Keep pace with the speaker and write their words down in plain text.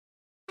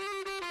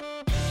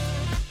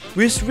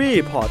วิชวี่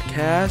พอดแค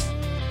สต์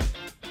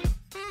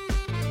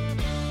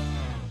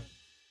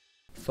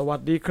สวัส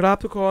ดีครับ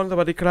ทุกคนส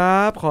วัสดีครั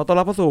บขอต้อน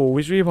รับเข้าสู่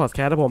วิชวี่พอดแค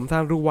สต์ผมสร้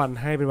างทุกวัน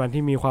ให้เป็นวัน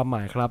ที่มีความหม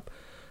ายครับ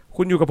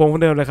คุณอยู่กับผมค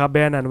นเดิมเลยครับแบ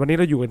รนด์นั้นวันนี้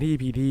เราอยู่กันที่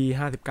EP ที่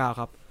59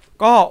ครับ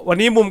ก็วัน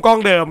นี้มุมกล้อง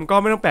เดิมก็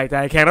ไม่ต้องแปลกใจ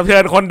แขกรับเชิ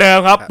ญคนเดิม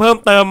ครับเพิ่ม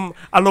เติม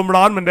อารมณ์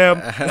ร้อนเหมือนเดิม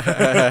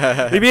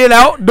EP แ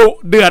ล้วดุ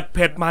เดือดเ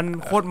ผ็ดมัน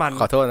โคตรมัน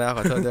ขอโทษนะข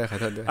อโทษด้วย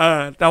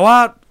แต่ว่า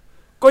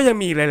ก็ยัง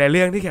มีหลายๆเ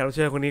รื่องที่แขกรับเ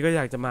ชิญคนนี้ก็อ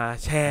ยากจะมา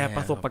แชร์ป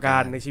ระสบกา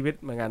รณ์ในชีวิต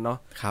เหมือนกันเนาะ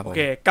โอเค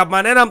กลับมา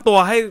แนะนำตัว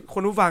ให้ค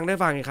นผู้ฟังได้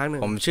ฟังอีกครั้งหนึ่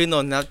งผมชื่อน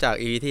นท์ครับจาก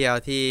EP ที่แล้ว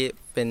ที่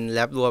เป็นแร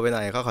ปรัวไปหน่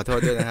อยก็ขอโทษ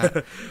ด้วยนะฮะ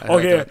โอ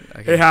เค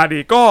เฮฮาดี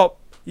ก็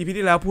EP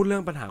ที่แล้วพูดเรื่อ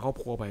งปัญหาครอบ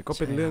ครัวไปก็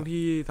เป็นเรื่อง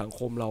ที่สังค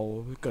มเรา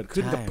เกิด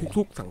ขึ้นกับ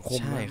ทุกๆสังคม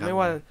ไม่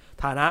ว่า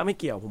ฐานะไม่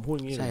เกี่ยวผมพูดอ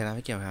ย่างนี้ใช่นะไ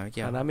ม่เกี่ยวครับไม่เ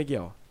กี่ยวฐานะไม่เกี่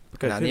ยว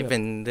เกิดขึ้นนี่เป็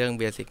นเรื่อง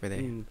เบสิกไปเลย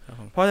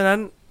เพราะฉะนั้น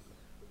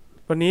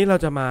วันนี้เรา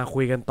จะมา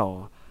คุยกันต่อ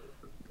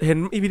เห็น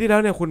EP ที่แล้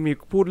วเนี่ยคุณมี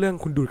พูดเรื่อง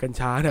คุณดูดกัญ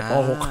ชาเนี่ยป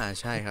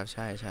.6ใช่ครับใ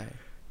ช่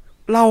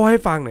เล่าให้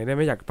ฟังหน่อยได้ไห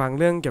มอยากฟัง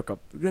เรื่องเกี่ยวกับ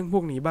เรื่องพ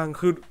วกนี้บ้าง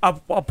คือเอา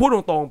พูดต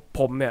รงๆ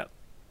ผมเนี่ย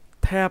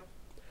แทบ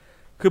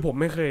คือผม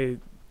ไม่เคย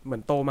เหมือ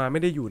นโตมาไ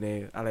ม่ได้อยู่ใน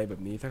อะไรแบ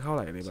บนี้สักเท่าไห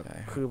ร่เลยแบบ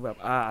คือแบบ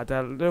อาจจะ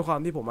ด้วยความ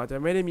ที่ผมอาจจะ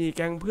ไม่ได้มีแ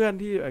ก๊งเพื่อน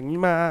ที่อย่างนี้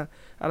มา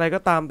อะไรก็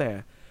ตามแต่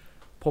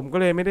ผมก็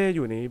เลยไม่ได้อ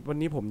ยู่ในวัน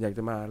นี้ผมอยากจ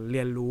ะมาเ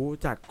รียนรู้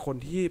จากคน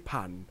ที่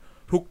ผ่าน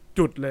ทุก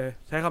จุดเลย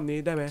ใช้คำนี้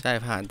ได้ไหมใช่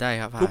ผ่านได้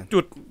ครับทุกจุ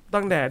ด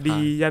ตั้งแต่ดี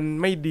ยัน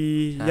ไม่ดี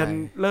ยัน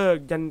เลิก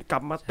ยันกลั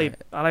บมาติด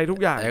อะไรทุก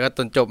อย่างแล้วก็จ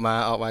นจบมา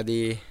ออกมา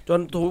ดีจน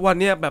ทุกวัน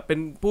นี้แบบเป็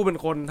น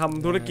คนท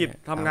ำธุรกิจ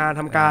ทำงาน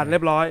ทำการเรี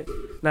ยบร้อย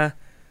นะ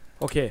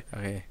โอเค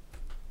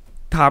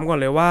ถามก่อน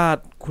เลยว่า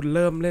คุณเ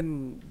ริ่มเล่น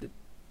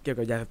เกี่ยว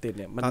กับยาเสพติดเ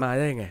นี่ยมันมาไ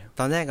ด้ยังไง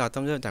ตอนแรกเราต้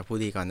องเริ่มจากบุ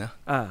หรี่ก่อนเนอะ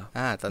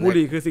บุห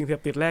รี่คือสิ่งเสพ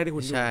ติดแรกที่คุ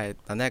ณใช่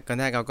ตอนแรก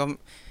เรา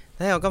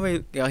ก็ไม่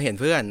เราเห็น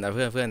เพื่อน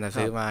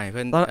ซื้อมาเ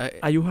พื่อน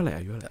อายุเท่าไหร่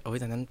โอ้ย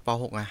ตอนนั้นป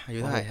.6 อ่ะอายุ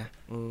เท่าไหร่ฮะ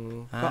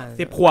ก็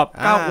10 ขวบ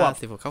9 ขวบ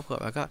10 ขวบ9 ขวบ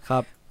แล้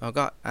ว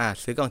ก็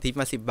ซื้อกล่องทิป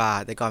มา10 บา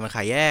ทแต่ก่อนมันข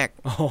ายแยก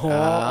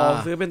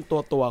ซื้อเป็นตั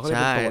วเขาเรียก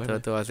เป็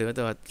นตัวซื้อเป็น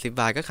ตัว10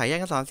 บาทก็ขายแยก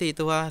กัน3-4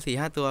 ตัว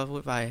 4-5 ตัวพู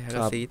ดไปแล้วก็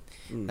ซีด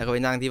แล้วก็ไป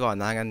นั่งที่บ่อ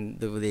น้ำกัน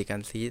ดูบุหรี่กัน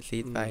ซี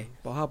ดไป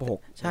ป.5 ป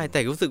.6ใช่แต่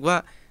รู้สึกว่า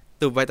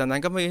ดูดไปตอนนั้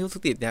นก็ไม่รู้สึ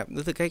กติดเนี่ย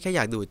รู้สึกแค่อ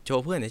ยากดูดโช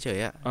ว์เพื่อนเฉย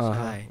ๆอ่ะใ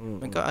ช่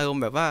มันก็อารม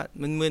ณ์แบบว่า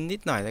มึนๆนิ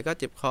ดหน่อยแล้วก็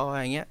เจ็บคออะ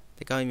ไรเงี้ย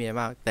แต่ก็ไม่มีอะไร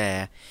มากแต่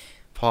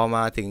พอม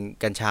าถึง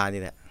กัญชา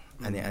นี่แหละ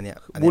อันเนี้ย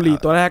บุหรี่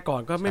ตัวแรกก่อ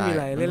นก็ไม่มีอะ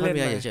ไรเล่น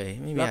เฉย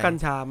ๆไม่มีแล้วกัญ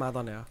ชามาต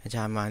อนไหนกัญช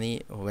ามานี่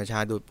โอ้กัญชา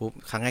ดูดปุ๊บ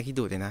ครั้งแรกที่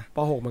ดูดเลยนะป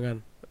.6เหมือนกัน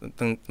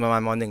ประมา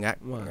ณม.1 อ่ะ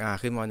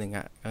ขึ้นม.1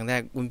 อ่ะครั้งแร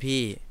กรุ่น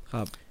พี่ค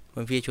รับ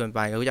รุ่นพี่ชวนไป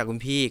รู้จักรุ่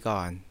นพี่ก่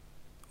อน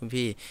รุ่น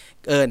พี่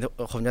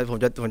ผมจะ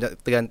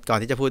เตือนก่อน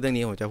ที่จะพูดเรื่อง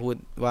นี้ผมจะพูด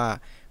ว่า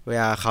เว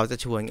ลาเขาจะ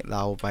ชวนเร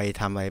าไป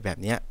ทำอะไรแบบ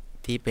เนี้ย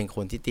ที่เป็นค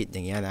นที่ติดอ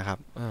ย่างเงี้ยนะครับ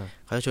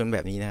เขาจะชวนแบ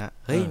บนี้นะฮะ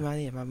เฮ้ยมา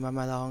ดิ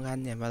มาลองกัน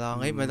เนี่ยมาลอง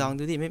เฮ้ยมาลอง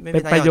ดูดิไม่เ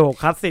ป็นประโยค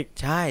คลาสสิก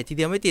ใช่ทีเ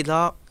ดียวไม่ติดหร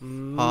อก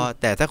พอ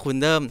แต่ถ้าคุณ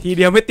เริ่มทีเ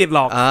ดียวไม่ติดหร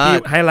อก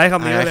ไฮไลท์ค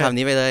ำ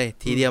นี้ไปเลย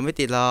ทีเดียวไม่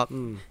ติดหรอก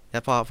แล้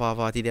วพ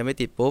อทีเดียวไม่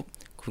ติดปุ๊บ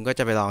คุณก็จ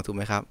ะไปลองถูกไ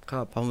หมครับ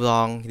พอล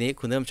องทีนี้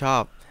คุณเริ่มชอ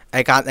บไอ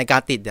กา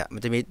รติดเนี่ยมั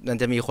น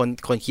จะมี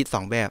คนคิด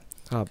2แบบ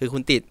คือคุ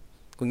ณติด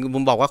คุ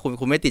ณบอกว่า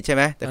คุณไม่ติดใช่ไ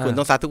หมแต่คุณ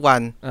ต้องซัดทุกวั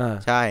น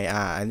ใช่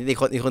อันนี้อี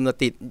กคน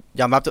ติด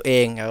ยอมรับตัวเอ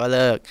งแล้วก็เ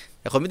ลิก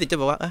แต่คนไม่ติดจะ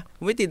บอกว่า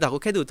คุณไม่ติดหรอกคุ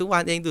ณแค่ดูดทุกวั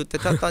นเองดูแต่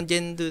ตอนเย็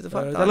นดู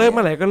จะเลิกเ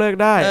มื่อไหร่ก็เลิก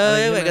ได้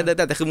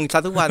แต่คือมึงซั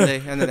ดทุกวันเลย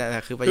นั่นแหล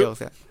ะคือประโยค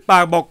ปา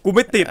กบอกกูไ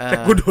ม่ติดแต่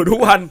กูดูดทุก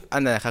วันอั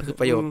นนั้นครับคือ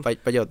ประโยช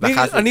น์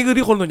อันนี้คือ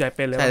ที่คนส่วนใหญ่เ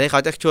ป็นเลยใช่เข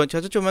าจะ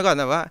ชวนมาก่อน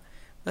นะว่า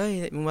เฮ้ย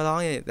มึงมาร้อง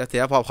นี่แต่เสร็จ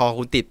แล้วพอ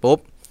คุณติดปุ๊บ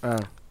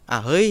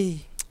เฮ้ย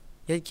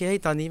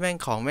ตอนนี้แม่ง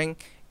ของแม่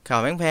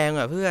งแพง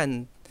อ่ะเพื่อน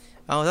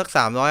เอาสัก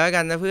300แล้ว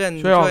กันนะเพื่อน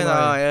ช่วยหน่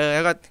อยแ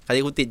ล้วก็คราว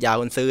นี้คุณติดยา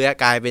คุณซื้อ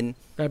กลายเป็น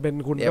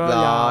คุณเรียบ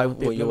ร้อยคุ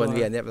ณอยู่วนเ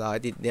วียนเรียบร้อย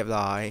ติดเรียบ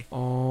ร้อย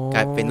กล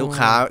ายเป็นลูก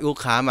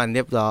ค้ามันเ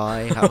รียบร้อย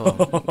ครับผม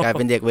กลายเ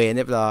ป็นเด็กเวรเ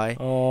รียบร้อย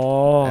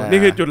นี่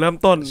คือจุดเริ่ม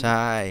ต้นใ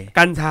ช่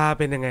กัญชาเ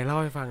ป็นยังไงเล่า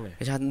ให้ฟังหน่อย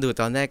กัญชาดู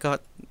ตอนแรกก็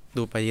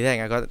ดูไปทีแรก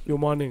ก็อยู่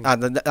ม.1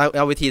เ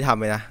อาวิธีทำ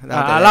เลยนะ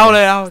เล่าเล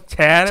ยเอาแช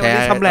ร์วัน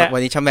นี้ชำแหล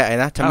ะ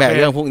นะชำแหละเ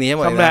รื่องพวกนี้ห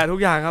มดเลยชำแหละทุก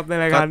อย่างครับใน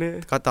รายการนี้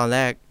ก็ตอนแร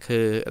กคื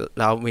อ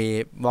เรามี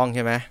บ้องใ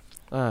ช่ไหม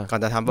ก่อ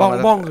นจะทำ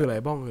บ้องคืออะไร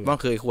บ้อง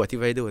คือขวดที่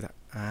ไว้ดูด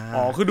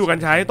คือดูกัญ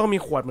ชาต้องมี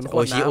ขวดเหมือนข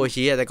วดน้ำโอ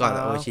ชิแต่ก่อน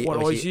โอ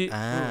ชิ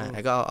แล้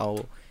วก็เอา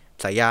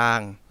สายยาง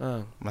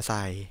มาใ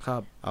ส่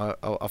เ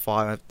อาฟอ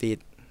ยล์มาติด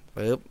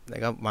ปึ๊บแล้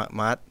วก็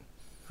มัด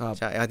ใ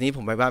ช่อันนี้ผ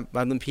มไปบ้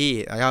านรุ่นพี่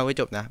เอาไว้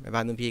จบนะไปบ้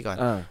านรุ่นพี่ก่อน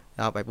เ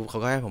ราไปปุ๊บเขา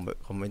ก็ให้ผม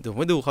ไ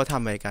ปดูเขาท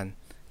ำอะไรกัน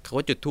เขา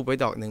ก็จุดธูปไว้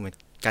ดอกนึงเหมือน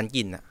กันก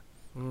ลิ่นอ่ะ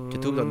จุด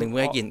ธูปดอกนึงเพื่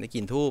อให้ก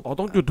ลิ่นธูป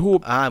ต้องจุดธูป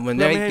เหมือน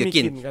ได้ก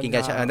ลิ่นกั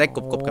ญชาได้ก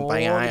บกันไป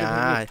ไง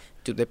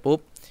จุดไปปุ๊บ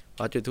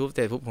พอจุดธูปเส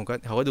ร็จปุ๊บ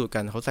เขาก็ดูดกั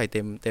นเขาใส่เ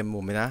ต็มหมุ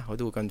มเลยนะเขา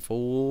ดูกัน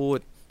ฟูด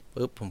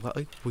ปุ๊บผมก็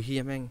กูเฮี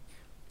ยแม่ง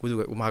กูดู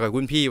กูมากับ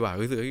รุ่นพี่ว่ะ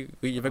รู้สึก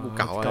แม่งกู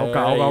เก่า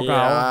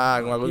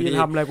พี่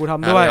ทำอะไรกูท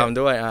ำด้วย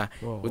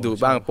กูดู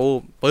บ้างปุ๊บ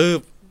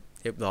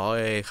เรียบร้อย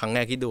ครั้งแร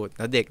กที่ดูดแ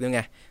ล้วเด็กด้วยไ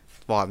ง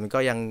ปอดมันก็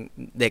ยัง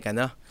เด็กกัน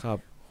เนอะ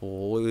โห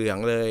เหลือง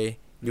เลย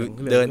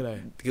เดิน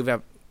คือแบบ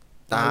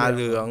ตาเ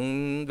หลือง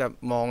แบบ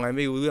มองไงไ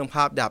ม่รู้เรื่องภ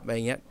าพดับอะไร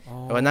เงี้ย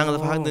แต่ว่านั่งสั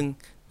กพักนึง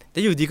แต่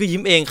อยู่ดีก็ยิ้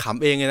มเองข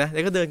ำเองเลยนะแล้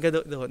วก็เดินกระ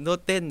โดด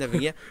เต้นแบบอย่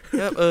างเงี้ยแ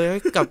ล้ว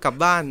กลับ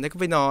บ้านแล้วก็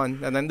ไปนอน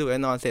ตอนนั้นดูแล้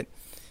วนอนเสร็จ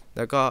แ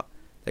ล้ว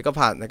ก็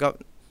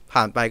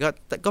ผ่านไป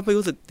ก็ไม่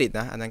รู้สึกติด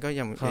นะอันนั้นก็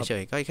ยังเฉ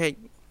ยๆก็แค่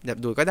แบบ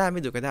ดูก็ได้ไ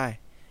ม่ดูก็ได้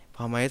พ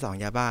อมาที่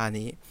2ยาบ้าอัน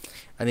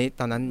นี้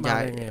ตอนนั้นย้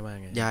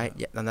าย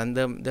ตอนนั้นเ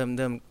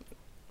ริ่ม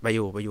ไปอ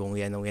ยู่โรงเ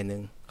รียนนึ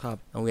ง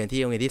โรงเรียน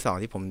ที่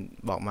2ที่ผม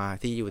บอกมา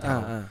ที่อยู่แ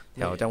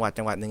ถวจังหวัด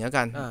นึงแล้ว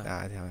กัน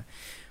แถว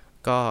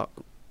ก็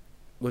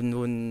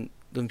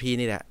รุ่นพี่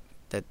นี่แหละ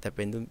แต่เ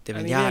ป็น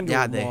ญ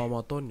าติเลยม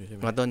ต้นอยู่ใช่ไห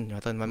มมต้น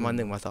ม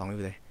1ม2อ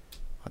ยู่เลย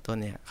มต้น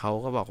เนี่ยเขา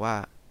ก็บอกว่า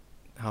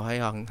เขาให้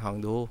ลอง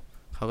ดู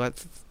เขา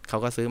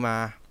ก็ซื้อมา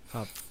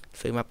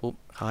ปุ๊บ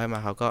เขาให้มา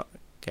เขาก็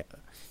แกะ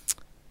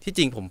ที่จ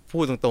ริงผมพู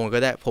ดตรงๆก็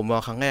ได้ผมมอ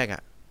งครั้งแรกอ่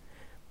ะ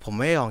ผมไ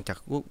ม่ได้ลองจาก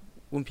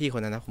รุ่นพี่ค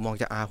นนั้นนะผมมอง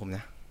จากอาผมน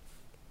ะ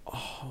อ๋อ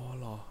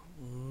เหรอ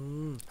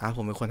อาผ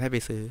มเป็นคนให้ไป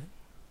ซื้อ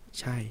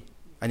ใช่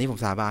อันนี้ผม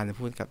สาบาน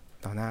พูดกับ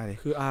ต่อหน้าเลย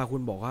คืออาคุ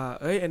ณบอกว่า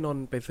เอ้ยไอ้นน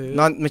ไปซื้อ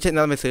ไม่ใช่น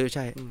นไปซื้อใ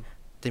ช่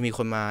จะมีค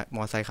นมาม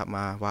อไซค์ขับม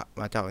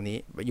าจากอันนี้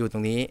อยู่ตร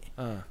งนี้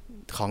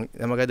ของแ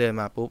ล้วมันก็เดิน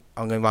มาปุ๊บเอ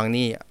าเงินวาง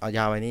นี่เอาย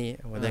าไว้นี่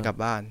เดินกลับ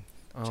บ้าน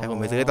ใช่ผม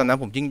ไปซื้อตอนนั้น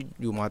ผมยิ่ง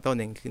อยู่มอต้น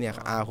เองคือเนี่ย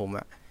อาผม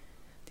อ่ะ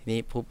ทีนี้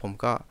ปุ๊บผม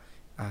ก็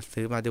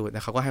ซื้อมาดูดแล้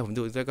วเขาก็ให้ผม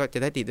ดูดแล้วก็จะ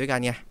ได้ติดด้วยกัน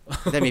ไง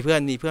ได้มีเพื่อ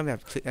นแบบ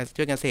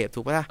ช่วยกันเสพ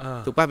ถูกป่ะล่ะ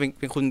ถูกป่ะ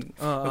เป็น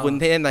คุณ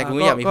เท่นไหนคุณ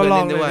ก็อยากมีเพื่อนเ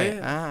ล่นด้วย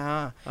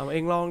เอาเอ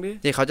งลองดิ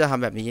ที่เขาจะท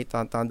ำแบบนี้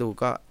ตอนดู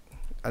ก็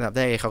อันดับแร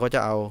กเขาก็จะ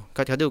เอาเข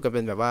าดูกันเ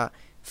ป็นแบบว่า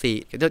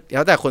แ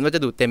ล้วแต่คนว่าจ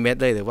ะดูดเต็มเม็ด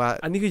เลยหรือว่า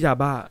อันนี้คือยา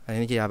บ้าอันนี้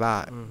คือยาบ้า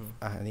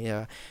อันนี้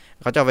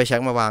เขาจะเอาไปแช็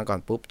คมาวางก่อน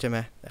ปุ๊บใช่ไหม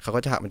เขาก็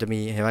จะมันจะมี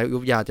เห็นไหมยุ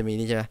บยาจะมี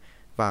นี่ใช่ไหม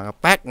วาง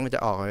แป๊กมันจะ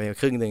ออกไป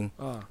ครึ่งนึง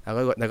แ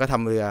ล้วก็ท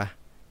ำเรือ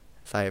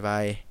ใส่ไป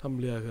ทำ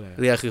เรือคืออะไร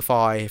เรือคือฟ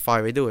อย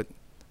ล์ไว้ดูด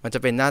มันจะ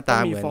เป็นหน้าตา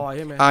เหมือน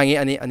อย่างนี้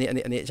อันนี้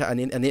ใช่อัน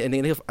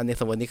นี้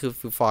สมมตินี่คือ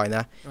ฟอยล์น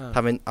ะท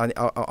ำเป็นเอ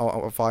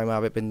าฟอยล์มา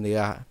ไปเป็นเรือ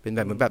เป็นแบ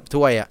บเหมือนแบบ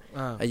ถ้วย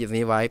หยิบ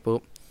นี้ไว้ปุ๊บ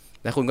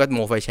แล้วคุณก็โม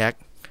ไฟแช็ก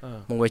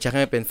ให้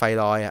มันเป็นไฟ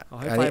ลอย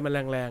ให้ไฟมัน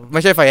แรงๆไ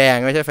ม่ใช่ไฟแร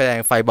ง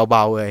ไฟเบ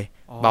าๆเลย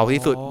เบา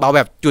ที่สุดเบาแ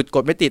บบจุดก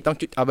ดไม่ติดต้อง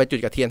จุดเอาไปจุด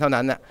กับเทียนเท่า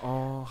นั้น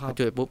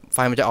จุดปุ๊บไฟ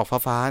มันจะออก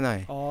ฟ้าๆหน่อย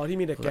ที่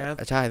มีแต่แก๊ส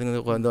ใช่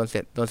ทุกคนโดนเส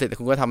ร็จแต่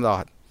คุณก็ทำหลอ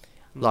ด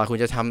คุณ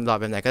จะทำหลอด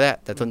แบบไหนก็ได้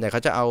แต่ส่วนใหญ่เข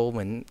าจะเอาเห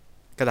มือน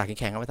กระดาษแ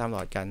ข็งๆเอามาทำหล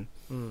อดกัน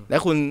แล้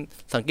วคุณ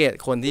สังเกต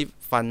คนที่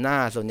ฟันหน้า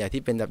ส่วนใหญ่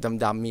ที่เป็นแบบ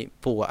ดำๆมี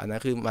ผุอันนั้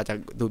นคือมาจาก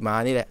ดูดม้า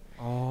นี่แหละ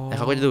แล้วเ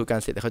ขาก็จะดูดกัน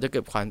เสร็จแล้วเขาจะเ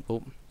ก็บควันปุ๊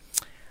บ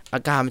อา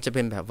การมันจะเ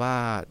ป็นแบบว่า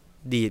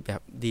ดีแบ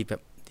บ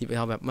เ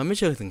ราแบบมันไม่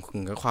เชิงถึง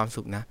กับความ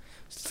สุขนะ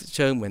เ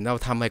ชิงเหมือนเรา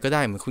ทำอะไรก็ไ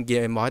ด้เหมือนคุณกิน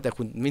ไอ้มอสแต่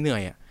คุณไม่เหนื่อ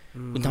ย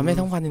คุณทำได้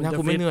ทั้งวันเลยนะ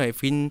คุณไม่เหนื่อย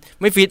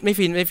ไม่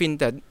ฟิน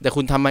แต่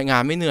คุณทำงา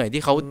นไม่เหนื่อย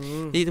ที่เขา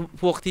ที่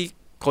พวกที่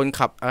คน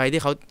ขับอะไร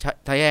ที่เขา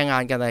ใช้งา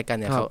นกันอะไรกัน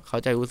เนี่ยเขา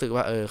จะรู้สึก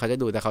ว่าเขาจะ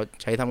ดูแต่เขา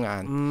ใช้ทำงา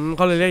นเ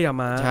ขาเลยเรียกยา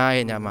มาใช่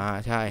ยามา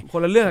ใช่ค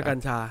นละเรื่องกับกัญ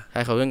ชาใ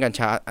ช่เขาเรื่องกัญ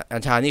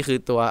ชานี่คือ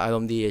ตัวอาร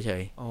มณ์ดีเฉ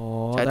ย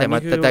ใช่แ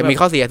ต่มี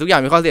ข้อเสียทุกอย่า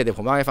งมีข้อเสียเดี๋ยว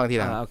ผมเล่าให้ฟังที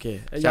หลังโอเค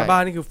ยาบ้า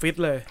นี่คือฟิต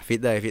เลย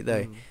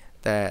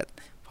แต่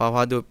พ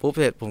อดูปุ๊บ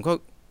เสร็จผมก็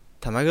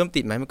ถามว่าเริ่ม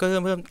ติดไหมมันก็เ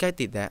ริ่มใกล้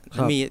ติดแล้ว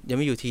ยัง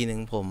มีอยู่ทีนึง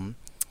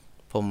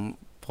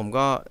ผม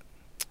ก็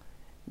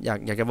อ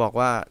ยากจะบอก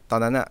ว่าตอน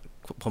นั้นอ่ะ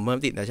ผมเริ่ม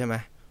ติดแล้วใช่ไหม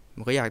ผ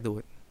มก็อยากดู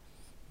ด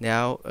แล้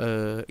ว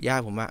ย่า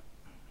ผมอะ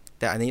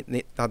แต่อันนี้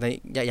ตอนนี้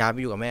ย้ายไป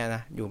อยู่กับแม่น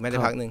ะอยู่แม่ได้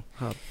พักนึง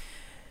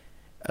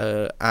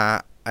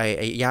ไ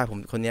อ้ย่าผม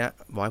คนเนี้ย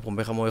บอกให้ผมไ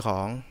ปขโมยขอ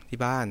งที่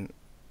บ้าน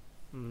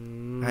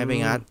ให้ไป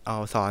งัดเอา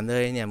สอนเล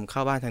ยเนี่ยมึงเข้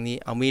าบ้านทางนี้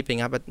เอามีดไป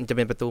งัดมันจะเ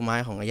ป็นประตูไม้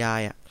ของยา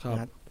ยอ่ะ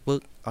งัดปึ๊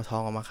กเอาทอ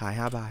งออกมาขาย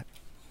5 บาท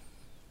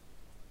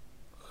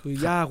คือ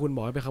ย่าคุณบ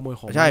อกให้ไปขโมย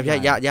ของใช่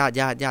ญา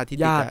ติที่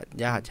ญ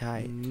าติใช่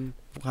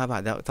5 บา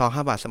ทแล้วทอง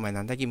5 บาทสมัย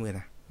นั้นได้กี่หมื่น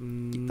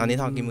ตอนนี้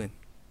ทองกี่หมื่น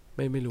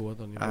ไม่รู้ว่า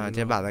ตอนนี้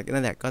7 บาท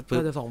นั่นแหละก็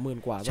น่าจะ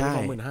20,000 กว่าใช่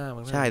25,000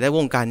มั้งใช่แล้วว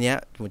งการเนี้ย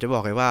ผมจะบอ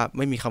กเลยว่าไ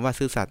ม่มีคำว่า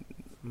ซื่อสัตย์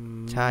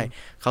ใช่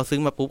เขาซื้อ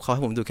มาปุ๊บเขาใ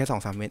ห้ผมดูแค่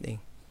2-3 เม็ดเอง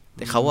แ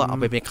ต่เขาเอา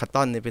ไปเป็นคัตต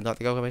อนเป็นตอน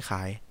ก็ไปข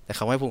ายแต่เ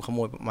ขาให้ผมขโม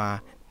ยมา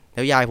แ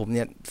ล้วยายผมเ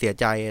นี่ยเสีย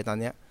ใจตอน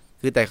เนี้ย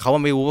คือแต่เขา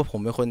ไม่รู้ว่าผม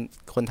เป็น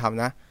คนท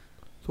ำนะ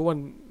ทุกวัน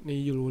นี้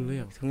อยู่รู้เรื่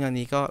องทุกวัน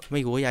นี้ก็ไม่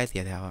รู้ว่ายายเสี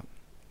ยแล้ว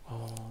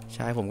ใ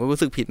ช่ผมก็รู้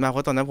สึกผิดมากเพร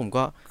าะตอนนั้นผม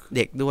ก็เ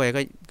ด็กด้วย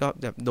ก็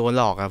แบบโดน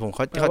หลอกผมเ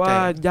ข้าใจว่า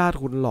ญาติ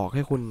คุณหลอกใ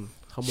ห้คุณ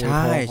ขโมยทองขอ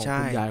ง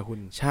คุณยายคุณ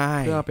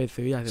เพื่อไป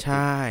ซื้อยาเสพติดใ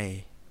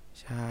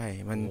ช่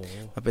มัน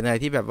เป็นอะไร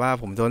ที่แบบว่า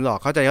ผมโดนหลอก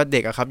เข้าใจว่าเด็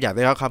กครับอยากไ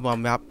ด้รับคำยอ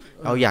มรับ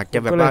เราอยากจะ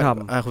แบบว่า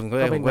คุณก็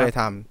เลย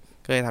ท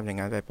ำอย่าง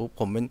นั้นไปปุ๊บ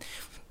ผมเป็น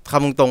ค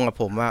ำตรง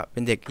ๆผมเป็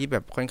นเด็กที่แบ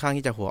บค่อนข้าง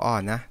ที่จะหัวอ่อ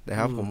นนะแต่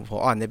ครับผมหัว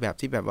อ่อนในแบบ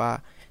ที่แบบว่า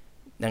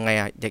ยังไง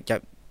อยากจะ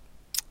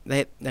ได้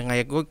ยังไง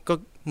ก็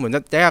เหมือน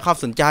จะได้ความ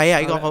สนใจไ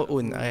อ้ก็เขา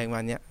อุ่นอะไรประม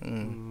าณนี้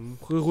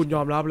คือคุณย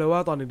อมรับเลยว่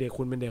าตอนเด็กๆ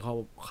คุณเป็นเด็กเขา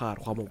ขาด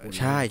ความอบอุ่น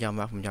ใช่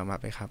ผมยอมรับ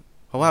ไปครับ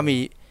เพราะว่ามี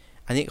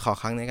อันนี้ขอ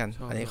ครั้งนึงกัน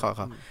อันนี้ขอ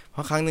เพร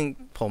าะครั้งนึง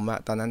ผม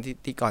ตอนนั้น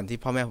ที่ก่อนที่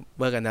พ่อแม่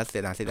เลิกกันแล้วเสร็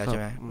จแล้วใช่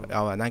ไหมเอ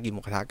านั่งกินห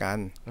มูกระทะกัน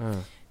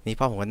นี่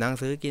พ่อผมก็นั่ง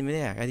ซื้อกินไม่ไ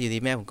ด้ก็อยู่ดี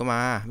แม่ผมก็มา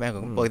แม่ผ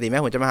มปกติแม่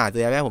ผมจะมาหาตั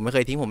วแม่ผมไม่เค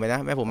ยทิ้งผมไปนะ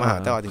แม่ผมมาหา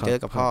ตลอดถึงเจอ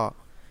กับพ่อ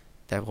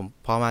แต่ผม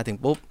พอมาถึง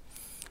ปุ๊บ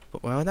ผม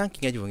ก็นั่งกิ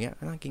นกันอยู่อย่างเงี้ย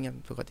นั่งกินกัน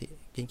ปกติ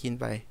กิน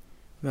ไป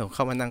แม่ผมเ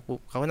ข้ามานั่งปุ๊บ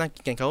เขาก็นั่งกิ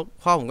นกัน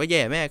พ่อผมก็แ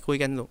ย่แม่คุย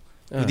กัน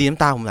อยู่ดีน้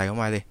ำตาผมไหลออก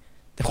มาเลย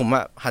แต่ผมอ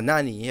ะหันหน้า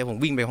หนีผม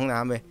วิ่งไปห้องน้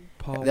ำเลย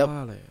เพราะว่า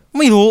อะไร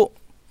ไม่รู้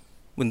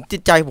เหมือนจิ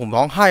ตใจผม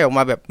ร้องไห้ออกม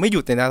าแบบไม่หยุ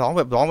ดเลยนะร้อง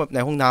แบบใน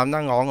ห้องน้ำ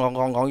นั่งร้อ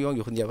งอ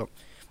ยู่คนเดียวแบบ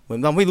เหมือน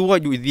เราไม่รู้ว่า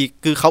อยู่ดี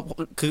คือเขา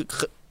คือ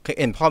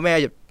เห็นพ่อแม่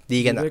ดี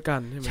กันอะ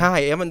ใช่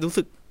มันรู้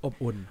สึกอบ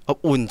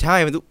อุ่นใช่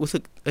มันรู้สึ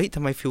กเอ้ยท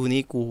ำไมฟิล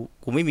นี้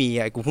กูไม่มีไ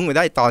งกูเพิ่งมาไ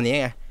ด้ตอนนี้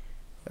ไง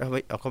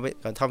เอาเข้า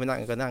ไปนั่ง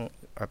ก็นั่ง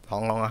แบบ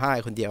ร้องไห้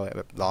คนเดียว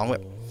แบบร้อง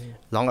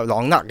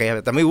หนักเลย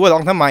แต่ไม่รู้ว่าร้อ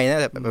งทำไมนะ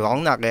แบบร้อง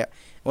หนักเลย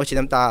ว่าฉีด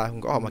น้ำตาผม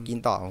ก็ออกมากิน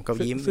ต่อผมก็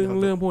ยิ้มซึ่ง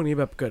เรื่องพวกนี้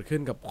แบบเกิดขึ้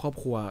นกับครอบ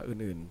ครัว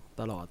อื่นๆ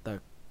ตลอดแต่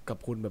กับ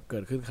คุณแบบเกิ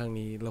ดขึ้นครั้ง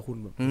นี้แล้วคุณ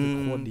แบบ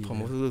โคตรดีผม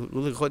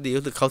รู้สึกโคตรดี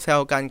รู้สึกเขาแซว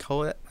กันเขา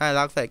น่า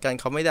รักใส่กัน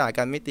เขาไม่ด่า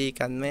กันไม่ตี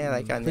กันไม่อะไร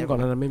กันซึ่งก่อน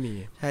หน้านั้นไม่มี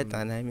ใช่ตอน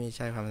นั้นไม่ใ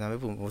ช่ความทำให้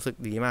ผมรู้สึก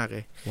ดีมากเล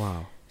ยว้า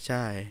วใ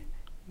ช่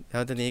แล้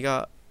วตอนนี้ก็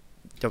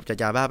จบจาก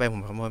ยาบ้าไปผ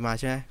มขโมยมา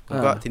ใช่ไหมผม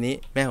ก็ทีนี้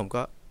แม่ผม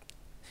ก็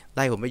ไ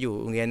ล่ผมไปอยู่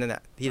โรงเรียนนั่นแหล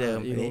ะที่เดิม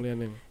อีกโรงเรียน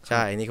นึงใ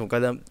ช่นี่ผมก็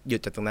เริ่มหยุด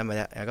จากตรงนั้นมาแ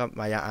ล้วก็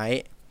มายาไอ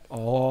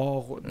อ๋อ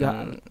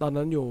ตอน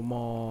นั้นอยู่ม.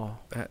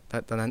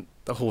ตอนนั้น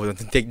โอ้โห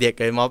เด็กๆ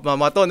เลย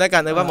ม.ต้นนะกั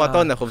นเลยว่าม.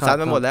ต้นน่ะผมซัด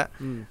มาหมดแล้ว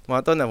ม.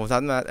ต้นน่ะผมซั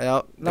ดมาแล้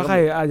วใคร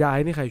ยาไอ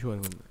นี่ใครชวน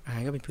คุณไอ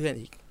ก็เป็นเพื่อน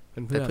อีกเป็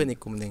นเพื่อนอีก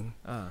กลุ่มนึง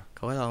เข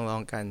าก็ลอ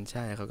งกันใ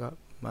ช่เขาก็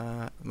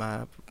มา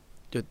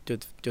จุ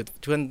ด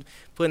เ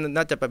พื่อน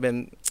น่าจะไปเป็น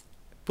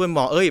เพื่อนม.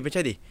ไม่ใ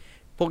ช่ดิ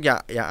พวก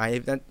ยาไอ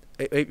นั่น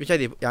ไม่ใช่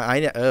ดิยาไอ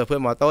เนี่ยเพื่อ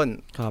นม.ต้น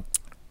ครับ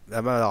แล้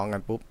วมาลองกั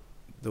นปุ๊บ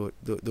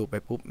ดูไป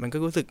ปุ๊บมันก็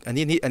รู้สึกอัน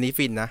นี้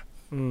ฟินนะ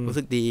รู้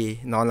สึกดี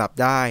นอนหลับ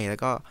ได้แล้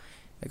วก็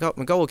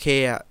มันก็โอเค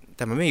อ่ะแ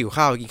ต่มันไม่หิว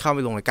ข้าวกินข้าวไ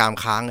ม่ลงเลยกราม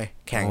ค้างเลย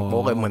แข็งโป๊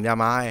กเลยเหมือนยา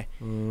ไม้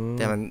แ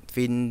ต่มัน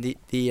ฟิน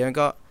ดีแล้ว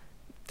ก็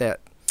แ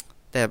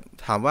ต่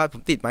ถามว่าผ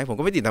มติดไหมผม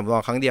ก็ไม่ติดแต่ลอ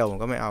งครั้งเดียวผม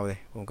ก็ไม่เอาเลย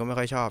ผมก็ไม่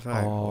ค่อยชอบเท่าไห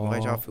ร่ผมไม่ค่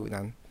อยชอบฟิล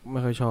นั้นไ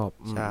ม่ค่อยชอบ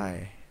ใช่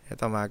แล้ว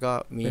ต่อมาก็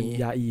มีเป็น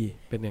ยาอี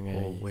เป็นยังไง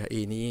ยา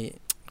อีนี่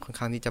ค่อน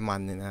ข้างที่จะมั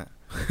นเลยนะ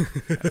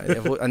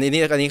อันนี้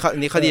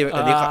ข้อดี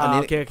อัน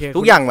นี้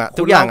ทุกอย่างอะ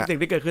สิ่ง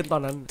ที่เกิดขึ้นตอ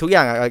นนั้นทุกอย่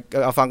าง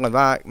เอาฟังก่อน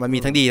ว่ามันมี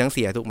ทั้งดีทั้งเ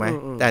สียถูกไหม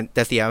แ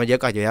ต่เสียมันเยอะ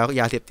กว่าอยู่แล้ว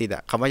ยาเสพติดอ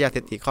ะคำว่ายาเส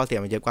พติดข้อเสีย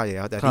มันเยอะกว่าอยู่แ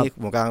ล้วแต่ที่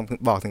ผมกำลัง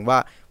บอกถึงว่า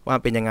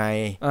เป็นยังไง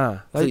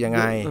รู้สึกยังไ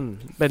ง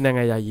เป็นยังไ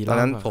งยาอีตอน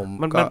นั้นผม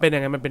มันเป็นยั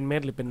งไงมันเป็นเม็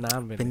ดหรือเป็นน้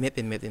ำเป็นเม็ด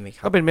ค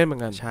รับก็เป็นเม็ดเหมือ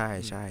นกันใ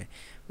ช่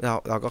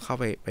เราก็เข้า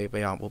ไป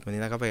ลองปุ๊บวัน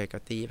นี้เราก็ไปกั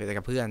บตีไป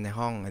กับเพื่อนใน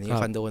ห้องอันนี้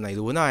คอนโดไหน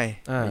รู้หน่อย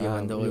อยู่ค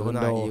อนโดรู้ห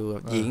น่อยอยู่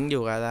หญิงอ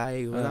ยู่อะไร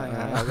รู้หน่อย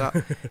แล้ว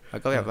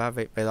ก็แบบว่า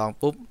ไปลอง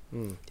ปุ๊บ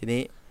ที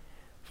นี้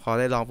พอ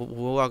ได้ลองปุ๊บ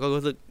เราก็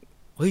รู้สึก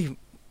เฮ้ย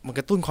มันก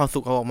ระตุ้นความสุ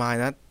ขออกมา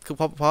นะคือเ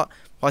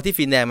พราะที่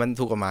ฟินแลนด์มัน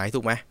ถูกกฎหมาย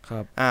ถูกไหมค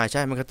รับใ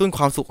ช่มันกระตุ้นค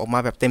วามสุขออกมา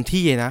แบบเต็ม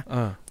ที่เลยนะ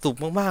สุข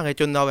มากๆเลย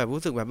จนเราแบบ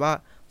รู้สึกแบบว่า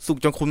สุข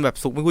จนคุณแบบ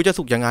สุขไม่รู้จะ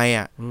สุขยังไง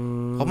อ่ะ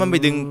เพราะมันไป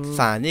ดึง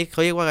สารนี่เข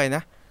าเรียกว่าอะไรน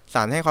ะส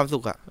ารให้ความสุ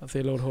ขอ่ะเซ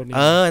โรโทนิน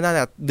นั่นแห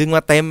ละดึงม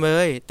าเต็มเล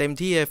ยเต็ม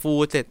ที่ฟู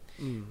เสร็จ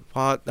พ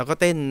อเราก็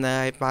เต้น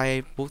ไป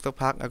ปุ๊บสัก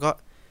พักแล้ว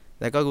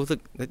ก็รู้สึก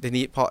ใน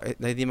นี้พอ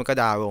ในนี้มันก็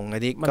ดาวลงใน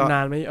นี้มันน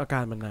านไหมอากา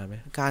รมันนานไหม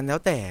อาการแล้ว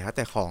แ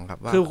ต่ของครับ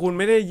ว่าคือคุณ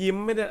ไม่ได้ยิ้ม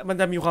ไม่ได้มัน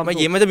จะมีความไม่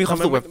ยิ้มมันจะมีความ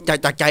สุขแบบ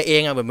จากใจเอ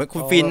งอ่ะเหมือนคุ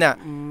ณฟินอ่ะ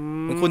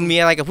เหมือนคุณมี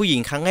อะไรกับผู้หญิ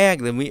งครั้งแรก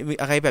หรือมี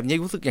อะไรแบบนี้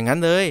รู้สึกอย่างนั้น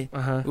เลย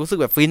รู้สึก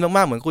แบบฟินม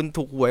ากๆเหมือนคุณ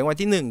ถูกหวยวัน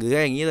ที่1หรืออะ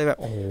ไรอย่างนี้เลยแบบ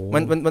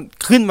มัน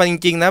ขึ้นมาจ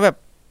ริงๆนะแบบ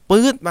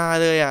ปื๊ดมา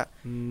เลยอ่ะ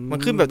มัน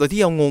ขึ้นแบบโดย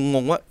ที่เราง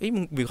งว่ามึ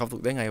งมีความสุ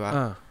ขได้ไงวะ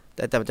แ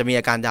ต่จะมี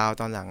อาการดาว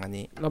ตอนหลังอัน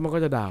นี้แล้วมันก็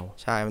จะดาว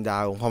ใช่มันดา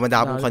วพอมันดา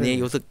วปุ๊บคนนี้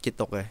รู้สึกจิต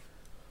ตกเลย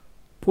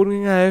พูด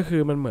ง่ายๆก็คื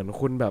อมันเหมือน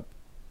คุณแบบ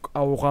เอ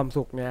าความ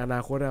สุขในอนา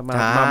คตม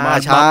า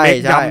ใช่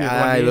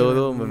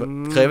รู้เหมือน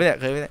เคยไหมเนี่ย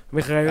ไ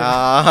ม่เคย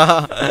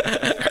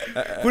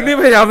คุณนี่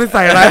พยายามไปใ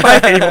ส่ร้ายป้าย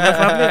สีผมนะ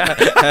ครับเนี่ย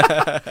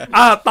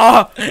ต่อ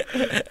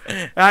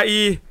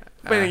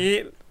เป็นอย่างนี้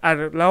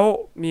แล้ว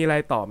มีอะไร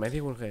ต่อไหม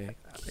ที่คุณเคย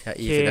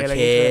เ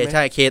คใ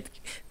ช่เค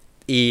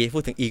พู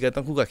ดถึงก็ต้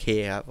องคู่กับเค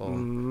ครับ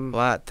เพราะ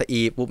ว่าถ้า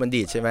ปุ๊บมัน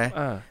ดีดใช่ไหม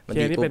มัน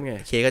ดีดปุ๊บ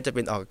เคก็จะเ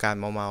ป็นออกอาการ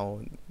เมา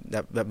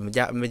แบบมั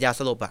นยา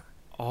สลบอ่ะ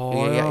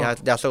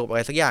ยาสลบอะไ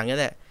รสักอย่างนี่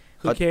แหละ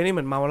คือเคนี่เห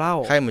มือนเมาเหล้า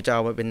ใช่เหมือนจะเอ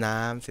ามาเป็นน้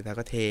ำเสร็จแล้ว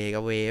ก็เทก็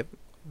เวฟ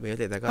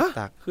เสร็จแล้วก็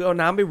ตักคือเอา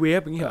น้ำไปเว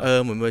ฟอย่างงี้เหรอ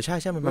เหมือนใช่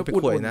มันไป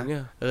ขวดนะ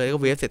แล้วก็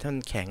เวฟเสร็จให้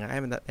มันแข็งใ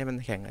ห้มัน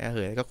แข็งแ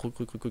ล้วก็คู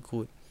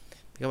ด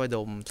ก็มาด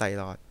มใส่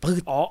หลอดปื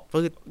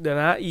ดเดี๋ยว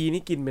นะ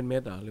นี่กินเป็นเม็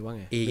ดเหรอหรือว่า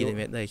ไงกินเป็น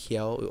เม็ดเลยเคี้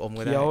ยวอม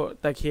ก็ได้เคี้ยว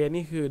แต่เค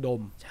นี่คือด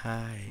มใ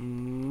ช่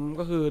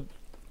ก็คือ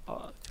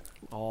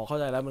เข้า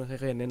ใจแล้วมันเคย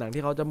เห็นในหนัง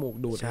ที่เขาจมูก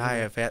ดูดใช่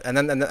แฟตอัน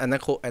นั้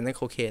นโ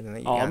คเคนอัน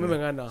นั้นไม่เหมือ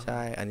นกันเหรอใ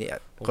ช่อันนี้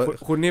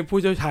คุณนี่ผู้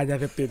เชี่ยวชาญยา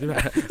เสพติดใช่ไหม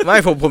ไม่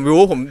ผม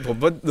รู้ผม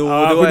ก็ดู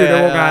ด้วยใน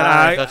วงการ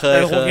เคย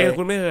โคเคน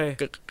คุณไม่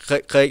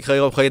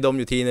เคยดม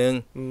อยู่ทีนึง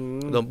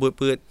ดม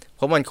ปืดเ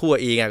พราะมันคู่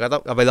ไงก็ต้อ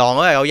งเอาไปลองเ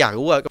ลยเราอยาก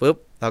รู้ปุ๊บ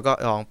แล้วก็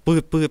ลองปื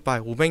ดไป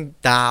หูแม่ง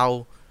ดาว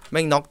แ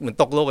ม่งน็อกเหมือน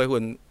ตกโลกไปคุ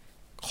ณ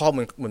ข้อเห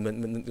มือ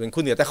นคุ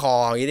ณเหนือแต่คอ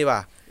อย่างนี้ดีป่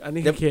ะอัน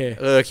นี้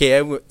เค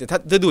ถ้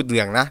าดูดเหลื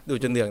องนะดูด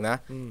จนเหลืองนะ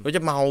มันจ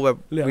ะเมาแบบ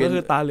เหลืองก็คื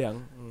อตาเหลือง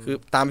คือ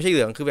ตาไม่ใช่เห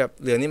ลืองคือแบบ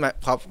เหลืองนี่มา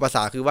ภาษ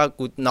าคือว่า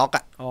กูน็อก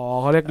อ่ะ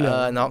เขาเรียกเหลือง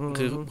น็อก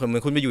คือเหมือ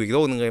นคุณไปอยู่อีกโล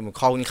กนึงเลยเหมือน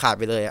คอคุณขาด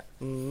ไปเลยอ่ะ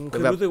คื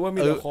อรู้สึกว่ามี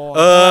แต่คอ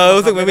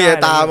รู้สึกไม่มี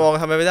ตามอง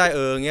ทำไมไม่ได้เ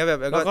งี้ยแบบ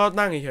แล้วก็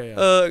นั่งเฉย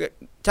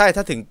ใช่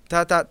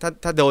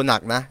ถ้าโดนหนั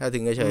กนะถ้าถึ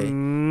งเฉย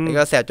นี่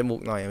ก็แสบจมู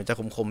กหน่อยมันจะ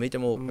ขมๆที่จ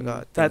มูกแล้วก็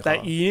แต่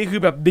อีนี่คื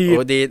อแบบดีด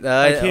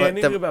เค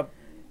นี่คือแบบ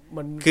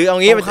มันคือเอา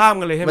งี้ข้าม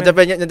กันเลยใช่ไหมมันจะเ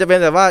ป็น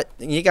แบบว่า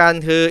อย่างนี้กัน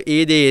คืออี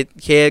ดีด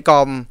เคก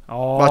อม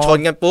พอชน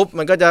กันปุ๊บ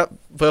มันก็จะ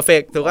เพอร์เฟ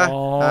กต์ถูกป่ะโ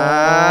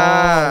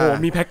อ้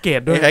มีแพ็กเกจ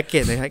ด้วยมีแพ็กเก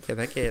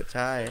จใ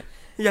ช่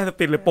ยาเสพ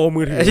ติดเลยโปร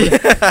มือถือ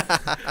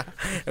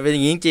เป็นอย่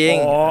างนี้จริง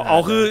อ๋อ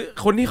คือ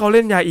คนที่เขาเ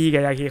ล่นยาอีกั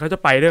บยาเคเขาจะ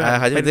ไปด้วย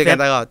เขาจะเป็นด้วยกัน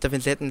ตลอดจะเป็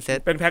นเซต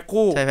เป็นแพ็ค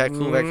คู่ใช่แพ็ค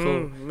คู่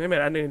ไม่เหมือ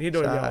นอันอื่นที่โด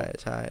นเดียว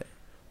ใช่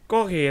ก็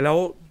โอเคแล้ว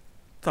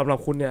สำหรับ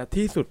คุณเนี่ย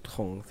ที่สุดข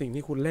องสิ่ง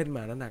ที่คุณเล่นม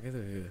าหนักที่สุ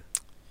ดคือ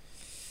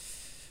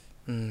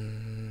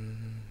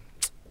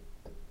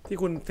ที่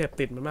คุณเสพ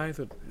ติดมันมากที่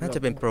สุดน่าจะ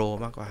เป็นโปร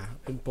มากกว่า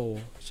เป็นโปร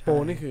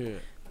นี่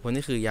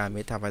คือยาเม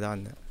ทาฟาดอน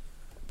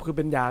คือเ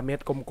ป็นยาเม็ด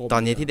กลมๆตอ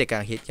นนี้ที่เด็กกำ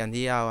ลังฮิตกัน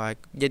ที่เอา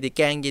เยติแ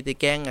ก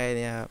งอะไร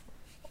เนี่ยครับ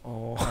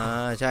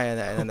ใช่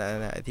นั่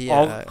นที่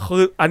คื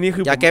ออันนี้คื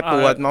อยาแก้ป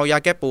วดเมายา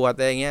แก้ปวด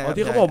อะไรเงี้ย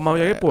ที่เขาบอกเมา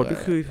ยาแก้ปวดก็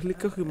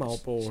คือเมา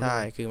โปรใช่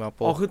คือเมาโป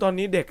รคือตอน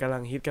นี้เด็กกำลั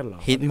งฮิตกันเหรอ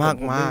ฮิตมา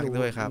ก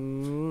ด้วยครับ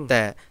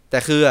แต่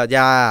คือย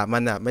ามั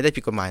นไม่ได้ผิ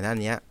ดกฎหมายนะอั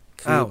นเนี้ย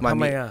คือมั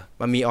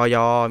นมีอย.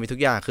มีทุก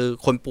อย่างคือ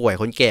คนป่วย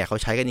คนแก่เขา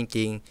ใช้กันจ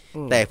ริง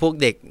ๆแต่พวก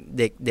เด็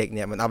กเ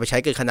นี่ยมันเอาไปใช้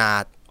เกินขนา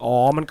ด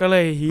มันก็เล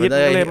ยฮิต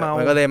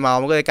มันก็เลยเมา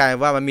มันก็เลยกลาย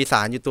ว่ามันมีส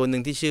ารอยู่ตัวหนึ่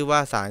งที่ชื่อว่า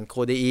สารโค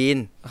เดอีน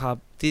ครับ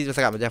ที่ส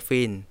กัดมาจาก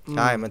ฟินใ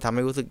ช่มันทำใ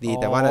ห้รู้สึกดี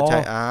แต่ว่าใช่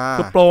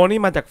คือโปรนี่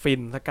มาจากฟิน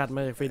สกัดม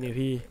าจากฟินอีก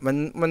ทีมั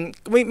น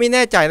ไม่แ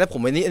น่ใจนะผ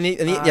มอันนี้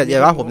อย่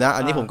าว่าผมนะ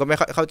อันนี้ผมก็ไม่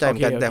เข้าใจเหมื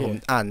อนกันแต่ผม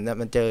อ่านนะ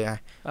มันเจอไง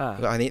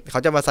อันนี้เขา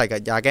จะมาใส่กับ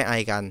ยาแก้ไอ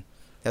กัน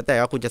แล้วแต่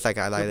ว่าคุณจะใส่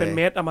กับอะไรเลยเป็นเ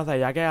ม็ดเอามาใส่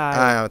ยาแก้ไอ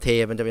เท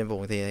มันจะเป็นผ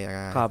งเท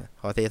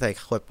พอเทใส่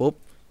ขวดปุ๊บ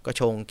ก็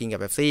ชงกินกับ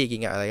เป๊ปซี่กิน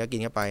กับอะไรก็กิ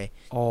นเข้าไป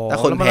แล้ว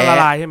คนแพ้ละ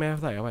ลายใช่ไหม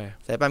ใส่เข้าไป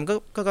ใส่ไปมัน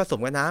ก็ผสม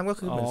กับน้ำก็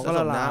คือเหมือนผส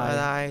มน้ำละ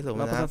ลายผสม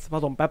น้ำผ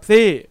สมเป๊ป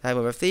ซี่ใช่เห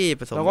มือนเป๊ปซี่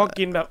ผสมแล้วก็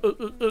กินแบบ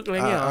อึกอะไร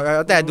เงี้ยแ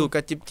ล้วแต่ดูด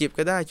กับจิบ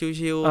ก็ได้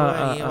ชิวๆอะไร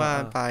อย่างนี้ว่า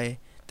ไป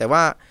แต่ว่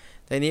า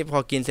ในนี้พอ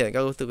กินเสร็จ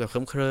ก็รู้สึกแบบเ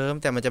คลิ้ม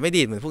แต่มันจะไม่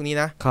ดีดเหมือนพวกนี้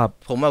นะครับ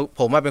ผม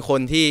เป็นคน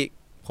ที่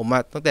ผม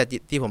ตั้งแต่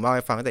ที่ผมเล่าใ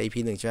ห้ฟังตั้งแต่ EP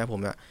 1ใช่ไหมผ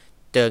ม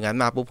เจองั้น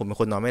มาปุ๊บผมเป็น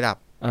คนนอนไม่หลับ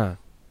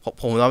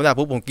ผมนอนไม่หลับ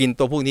ปุ๊บผมกิน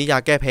ตัวพวกนี้ยา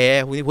แก้แพ้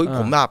พวกนี้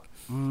ผมหลับ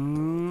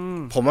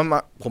ผม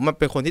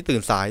เป็นคนที่ตื่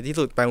นสายที่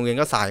สุดไปโรงเรียน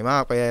ก็สายมา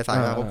กไปสาย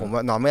มากเพราะผม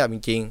นอนไม่หลับจ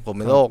ริงๆผมเ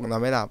ป็นโรคนอ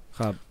นไม่หลับ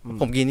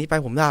ผมกินนี้ไป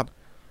ผมหลับ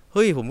เ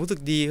ฮ้ยผมรู้สึก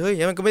ดีเฮ้ย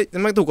มันก็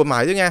ไม่ถูกกฎหมา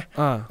ยด้วยไง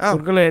คุ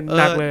ณก็เลย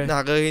หนั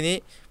กเลยทีนี้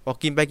พอ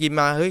กินไปกิน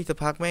มาเฮ้ยสัก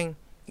พักแม่ง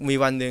มี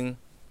วันนึง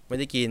ไม่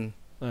ได้กิน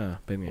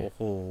เป็นไงโอ้โห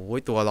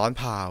ตัวร้อน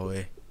ผ่าเล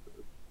ย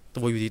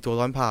ตัวอยู่ดีตัว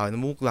ร้อนผ่าน้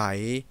ำมูกไหล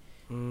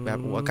แบบ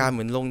อาการเห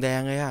มือนลงแด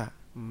งเลย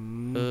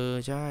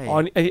ใช่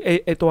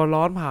ไอตัว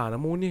ร้อนผ่าน้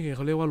ำมูกนี่คือเข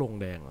าเรียกว่าลง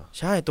แดงเหรอ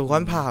ใช่ตัวร้อ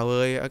นผ่าเล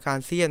ยอาการ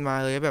เสี้ยนมา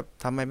เลยแบบ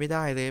ทำอะไรไม่ไ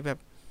ด้เลยแบบ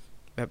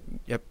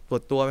ปว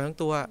ดตัวไปทั้ง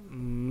ตัว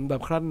แบ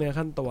บขั้นเนื้อ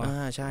ขั้นตัว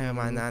ใช่ประ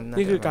มาณนั้น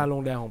นี่คือการล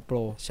งแดงของโปร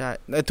ใช่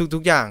ทุ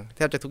กอย่างแท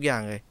บจะทุกอย่า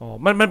งเลย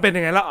มันเป็น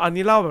ยังไงแล้วอัน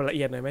นี้เล่าแบบละเ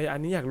อียดหน่อยไหมอั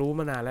นนี้อยากรู้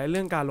มานานแล้วเ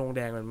รื่องการลงแ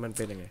ดงมันเ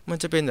ป็นยังไงมัน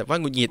จะเป็นแบบว่า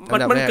หงุดหงิด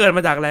มันเกิดม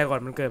าจากอะไรก่อ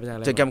นมันเกิดมาจากอะ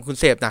ไรจากการคุณ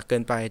เสพหนักเกิ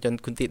นไปจน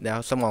คุณติดแล้ว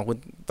สมองคุณ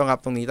ต้องรับ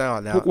ตรงนี้ตลอ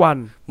ดแล้วทุกวัน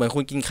เหมือนคุ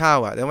ณกินข้าว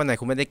แล้ววันไหน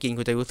คุณไม่ได้กิน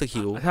คุณจะรู้สึก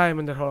หิวใช่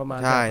มันจะทรมาน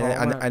ใช่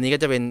อันนี้ก็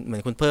จะเป็นเหมือ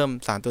นคุณเพิ่ม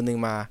สารตัวนึง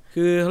มา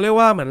คือเขาเรียก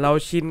ว่าเหมือนเรา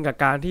ชินกับ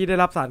การที่ได้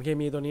รับสารเค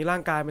มีตัวนี้ร่า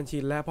งกายมันชิ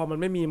นแล้วพอมัน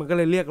ไม่มีมันก็เ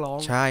ลยเรียกร้อง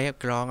ใช่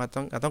กร้อง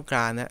ต้องก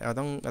ารนะเรา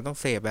ต้อง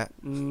เสพแล้ว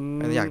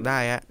อยากได้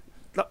อะ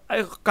แล้ว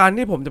การ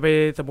ที่ผมจะไป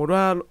สมมุติ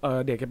ว่า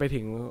เด็กจะไป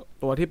ถึง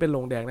ตัวที่เป็นล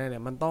งแดงได้เนี่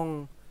ยมันต้อง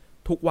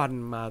ทุกวัน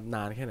มาน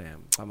านแค่ไหน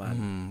ประมาณ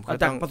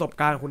จากประสบ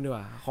การณ์คุณดีก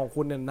ว่าของ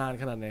คุณเนี่ยนาน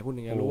ขนาดไหนคุณ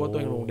ถึงจะรู้ว่าตัว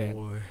เองลงแดง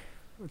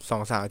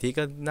2-3 อาทิตย์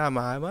ก็น่าม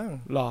าบ้าง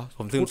หรอผ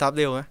มซึมซับ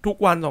เร็วนะทุก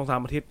วัน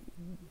 2-3 อาทิตย์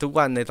ทุก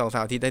วันใน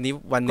 2-3 อาทิตย์แต่นี้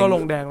วันนึงก็ล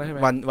งแดงแล้วใช่ไหม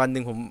วันนึ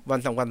งผมวัน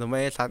2 วันผมไ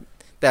ม่ได้ซัด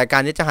แต่อากา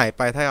รนี้จะหายไ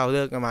ปถ้าเราเ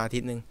ลิกกันมาอา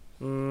ทิตย์นึง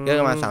เลิก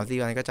กันมา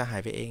 3-4 วันก็จะหา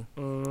ยไปเอง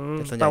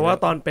แต่ว่า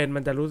ตอนเป็นมั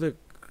นจะรู้สึก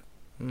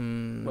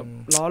แบบ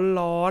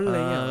ร้อนอะไร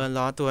เงี้ย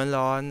ร้อนตัว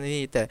ร้อน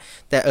นี่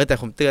แต่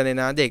ผมเตือนเลย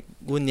นะเด็ก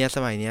รุ่นนี้ส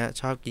มัยนี้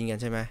ชอบกินกัน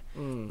ใช่ไหม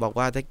บอก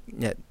ว่าถ้า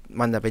เนี่ย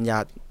มันจะเป็น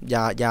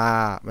ยา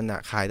มัน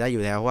ขายได้อ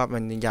ยู่แล้วว่ามั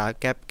นยา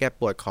แก้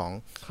ปวดของ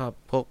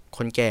พวกค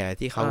นแก่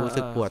ที่เขารู้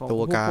สึกปวดตั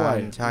วการ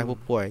ใช่ผู้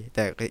ป่วยแ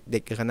ต่เด็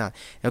กเกินขนาด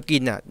แล้วกิ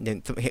น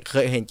เค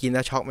ยเห็นกินแ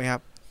ล้วช็อกไหมครั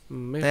บ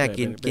แต่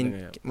กิน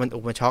มัน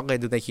มันช็อกเลย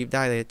ดูในคลิปไ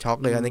ด้เลยช็อก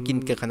เลยอันนี้กิน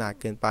เกินขนาด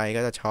เกินไป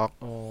ก็จะช็อก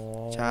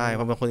ใช่เพ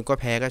ราะบางคนก็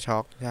แพ้ก็ช็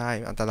อกใช่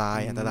อันตร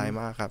าย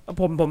มากครับ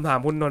ผมถาม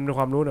คุณนนท์ในค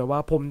วามรู้หน่อยว่า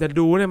ผมจะ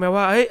ดูได้ไหม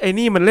ว่าไอ้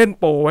นี่มันเล่น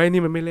โปไอ้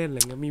นี่มันไม่เล่นอะไร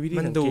เงี้ยมีวิธี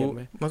สังเกตไห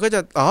มมันก็จะ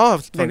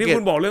อย่างที่คุ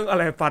ณบอกเรื่องอะ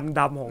ไรฟันด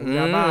ำของย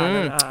าบ้า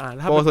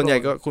โปส่วนใหญ่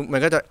ก็มั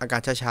นก็จะอากา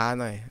รช้าๆ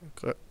หน่อย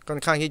ค่อ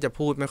นข้างที่จะ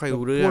พูดไม่ค่อย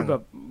รู้เรื่องพูดแบ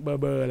บเ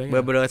บอร์อะไรเ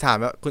งี้ยเบอร์ถาม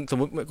ว่าคุณสม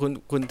มติ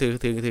คุณถื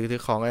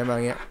อของอะไรมา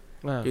เงี้ย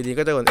อยู่ดี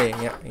ก็จะหล่นเอง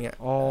เงี้ย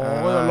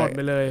ก็จะหล่นไ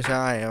ปเลยใ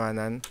ช่ประมาณ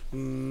นั้น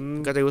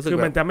ก็จะรู้สึกคือ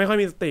มันจะไม่ค่อย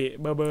มีสติ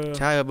เบอร์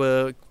ใช่เบอ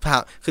ร์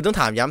คือต้อง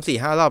ถามย้ำ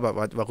 4-5 รอบแบบ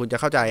ว่าคุณจะ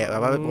เข้าใจแบ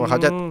บว่าเขา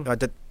จะ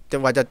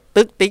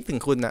ติ๊กถึง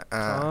คุณอ่ะ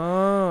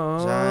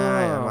ใช่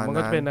มัน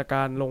ก็เป็นอาก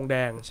ารลงแด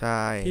งใ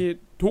ช่ที่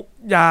ทุก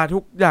อ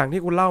ย่าง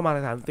ที่คุณเล่ามาใน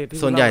สารติดที่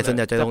ส่วนใหญ่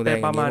จะลงแดง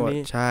ประมาณนี้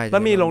ใช่แล้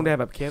วมีลงแดง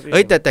แบบเคส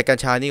แต่กัญ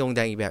ชานี่ลงแด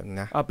งอีกแบบนึง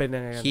นะเป็นยั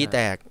งไงขี้แต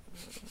ก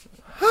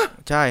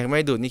ใช่ไม่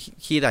ดูดนี่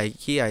ขี้ไหล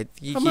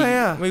ทำไม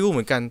อ่ะไม่รู้เห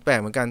มือนกันแปลก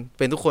เหมือนกันเ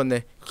ป็นทุกคนเล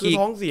ยคือ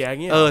ท้องเสียอย่า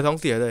งเงี้ยท้อง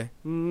เสียเลย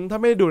ถ้า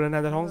ไม่ดูดนา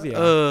นๆจะท้องเสีย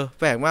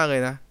แปลกมากเล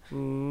ยนะ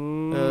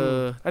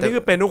อันนี้คื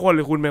อเป็นทุกคนห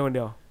รือคุณเป็นคนเ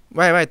ดียวไ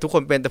ม่ทุกค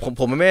นเป็นแต่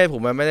ผมไ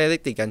ม่ได้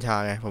ติดกัญชา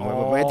ไงผม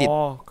ไม่ได้ติด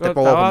แ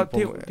ต่ว่า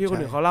ที่คน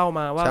อื่นเขาเล่า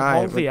มาว่าท้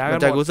องเสียกันหมดมั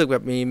นจะรู้สึกแบ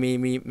บ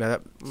มีแบ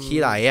บขี้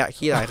ไหล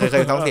เค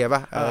ยท้องเสียป่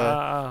ะ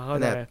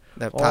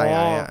แบบถ่ายอ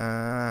ะไร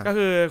ก็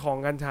คือของ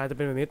กัญชาจะเ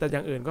ป็นแบบนี้แต่อย่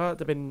างอื่นก็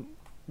จะเป็น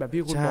แบบ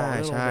ที่คุณบอก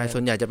ใช่ส่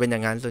วนใหญ่จะเป็นอย่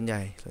างนั้นส่วนให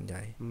ญ่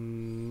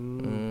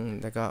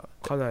แล้วก็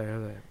เข้าใจ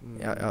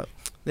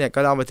เนี่ยก็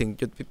เรามาถึง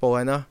จุดพิโป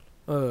ะเนาะ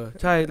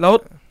ใช่แล้ว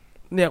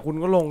เนี่ยคุณ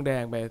ก็ลงแด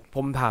งไปผ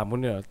มถามคุณ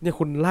เนี่ย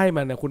คุณไล่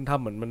มันเนี่ยคุณท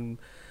ำเหมือนมัน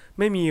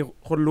ไม่มี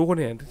คนรู้คน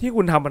เห็นที่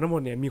คุณทำมาทั้งหม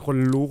ดเนี่ยมีคน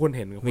รู้คนเ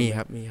ห็นมีค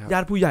รับญา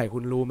ติผู้ใหญ่คุ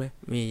ณรู้ไหม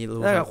มีรู้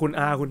แล้วกับคุณ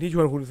คุณที่ช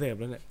วนคุณเสพ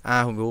แล้วเนี่ย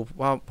ผมรู้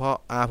พ่อ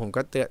ผม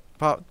ก็เตือน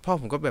พ่อ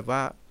ผมก็แบบว่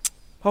า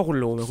พ่อคุณ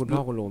รู้ไหมคุณพ่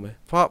อคุณรู้ไหม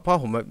พ่อ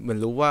ผมเหมือน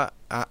รู้ว่า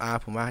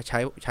ผมมาใช้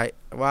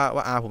ว่า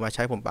ผมมาใ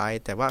ช้ผมไป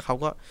แต่ว่าเขา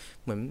ก็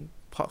เหมือน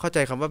เพราะเข้าใจ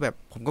คำว่าแบบ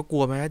ผมก็กลั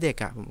วไหมเด็ก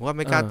ผมว่าไ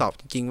ม่กล้าตอบ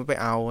จริงๆว่าไป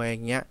เอาอะไรอย่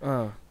างเงี้ย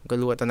ก็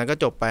รู้ตอนนั้นก็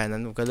จบไปนั้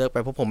นผมก็เลิกไป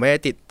เพราะผมไม่ได้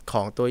ติดข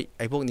องตัวไ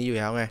อ้พวกนี้อยู่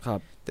แล้วไง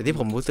แต่ที่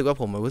ผมรู้สึกว่า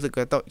ผมรู้สึก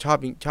ก็ต้องชอบ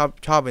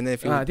เป็นใน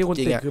ฟิลจ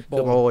ริงๆคือโป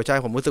ใช่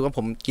ผมรู้สึกว่าผ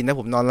มกินแล้ว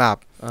ผมนอนหลับ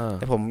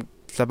แต่ผม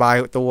สบาย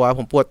ตัว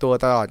ผมปวดตัว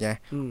ตลอดไง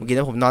ผมกินแ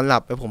ล้วผมนอนหลั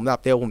บแล้วผมหลับ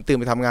เร็วผมตื่น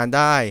ไปทำงานไ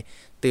ด้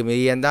ตื่นไป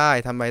เรียนได้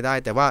ทำอะไรได้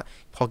แต่ว่า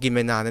พอกินไป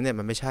นานนั้นเนี่ย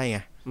มันไม่ใช่ไง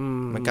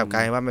มันกลับกลา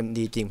ยว่ามัน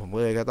ดีจริงผม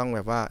เลยก็ต้องแบ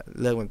บว่า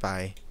เลิกมันไป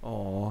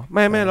ไ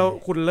ม่แล้ว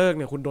คุณเลิกเ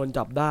นี่ยคุณโดน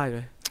จับได้ไหม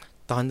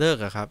ตอนเลิก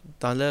อะครับ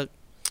ตอนเลิก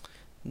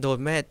โดน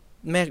แม่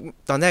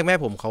ตอนแรกแม่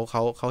ผม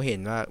เขาเห็น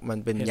ว่ามัน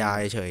เป็นยา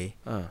เฉย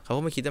เขา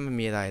ก็ไม่คิดว่ามัน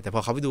มีอะไรแต่พ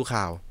อเขาไปดู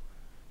ข่าว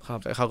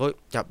เขาก็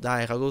จับได้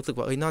เขาก็รู้สึก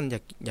ว่าน่อน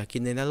อยากกิ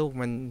นเลยนะลูก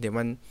มันเดี๋ยว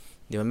มั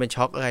นเป็น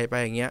ช็อกอะไรไป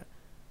อย่างเงี้ย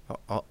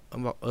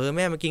บอกแ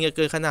ม่มันกินเ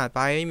กินขนาดไป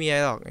ไม่มีอะไร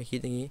หรอกคิด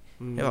อย่างนี้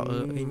ให้บอก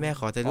แม่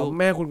ขอแต่ลูก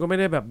แม่คุณก็ไม่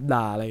ได้แบบ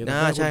ด่าอะไรกัน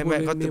ใช่แม่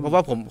เพราะว่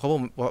า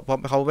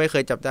เขาไม่เค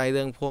ยจับได้เ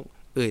รื่องพวก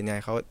อื่นไง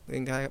เขา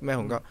แม่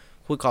ผมก็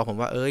พูดขอผม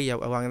ว่าอย่า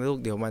ระวังนะลูก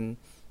เดี๋ยวมัน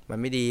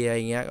ไม่ดีอะไร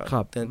เงี้ย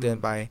เตือน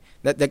ไป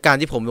และการ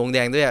ที่ผมลงแด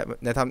งด้วย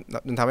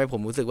มันทำให้ผ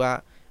มรู้สึกว่า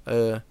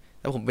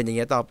ถ้าผมเป็นอย่างเ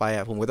งี้ยต่อไป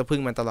ผมก็ต้องพึ่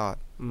งมันตลอด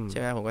ใช่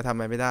ไหมผมก็ทำอ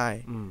ะไรไม่ได้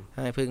ใ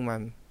ห้พึ่ง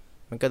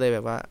มันก็เลยแบ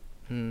บว่า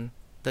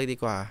เลิกดี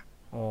กว่า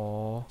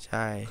ใ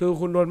ช่คือ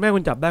คุณโดนแม่คุ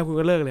ณจับได้คุณ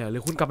ก็เลิกเลยหรื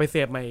อคุณกลับไปเส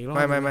พใหม่อีกรอบไ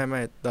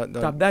ม่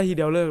จับได้ทีเ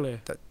ดียวเลิกเลย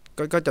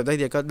ก็จับได้ที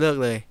เดียวก็เลิก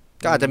เลย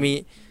ก็อาจจะมี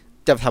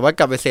จับถามว่า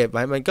กลับไปเสพไหม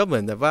มันก็เหมื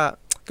อนแบบว่า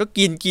ก็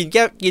กินแ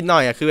ค่กินหน่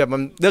อยคือแบบมั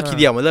นเลิกที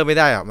เดียวมันเลิกไม่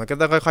ได้มันก็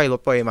ต้องค่อยๆล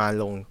ดปริมาณ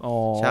ลง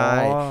ใช่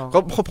ก็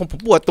ผม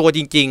ปวดตัวจ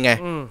ริงๆไง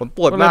ผมป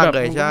วดมากเล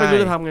ยใช่ไม่รู้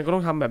จะทำไงก็ต้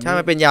องทำแบบนี้ใช่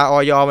มันเป็นยาอ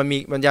ย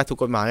มันยาถูก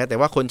กฎหมายแต่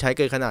ว่าคนใช้เ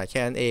กินขนาดแค่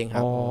นั้นเองค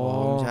รับ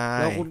ใช่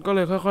แล้วคุณก็เล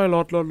ยค่อยๆล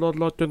ด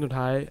จนสุด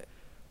ท้าย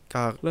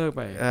ก็เลิกไ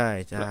ปใช่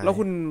แล้ว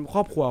คุณคร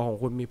อบครัวของ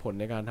คุณมีผล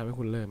ในการทำให้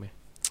คุณเลิกไหม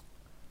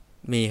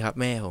มีครับ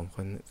แม่ผม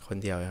คน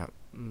เดียวครับ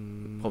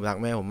ผมรัก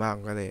แม่ผมมาก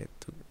ก็เลย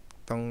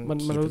ต้อง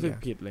มันรู้สึก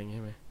ผิดอะไรอย่างเงี้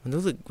ยไหมมัน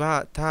รู้สึกว่า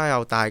ถ้าเรา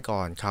ตายก่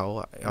อนเขา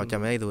เราจะ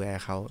ไม่ได้ดูแล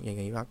เขาอย่าง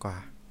นี้มากกว่า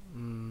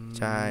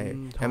ใช่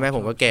แม่ผ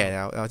มก็แก่แ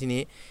ล้วที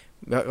นี้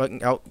แล้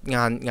ว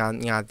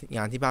ง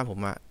านที่บ้านผม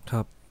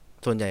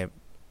ส่วนใหญ่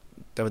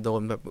จะโด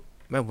นแบบ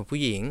แม่ผม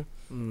ผู้หญิง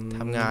ท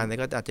ำงานแล้ว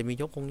ก็อาจจะมี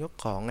ยกข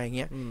องอะไรเ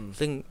งี้ย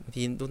ซึ่ง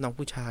ทีลูกน้อง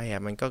ผู้ชาย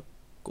มันก็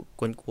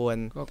กว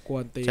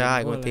นตีใช่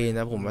กวนตีน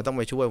ะผมต้องไ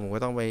ปช่วยผมก็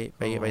ต้อง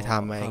ไปท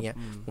ำอะไรเงี้ย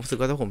ผมรู้สึก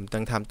ว่าถ้าผมยั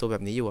งทำตัวแบ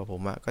บนี้อยู่ผ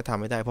มก็ทำ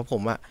ไม่ได้เพราะผ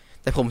ม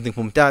แต่ผมถึง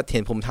ผมจะเห็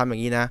นผมทำอย่า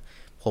งนี้นะ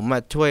ผม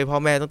ช่วยพ่อ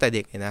แม่ตั้งแต่เ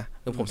ด็กเลยนะ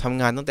คือผมทำ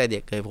งานตั้งแต่เด็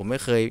กเลยผมไม่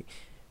เค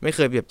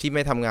ยแบบที่ไ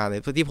ม่ทำงานเล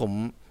ยเพื่อที่ผม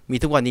มี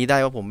ทุกวันนี้ได้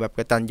ว่าผมแบบก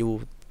ตัญญู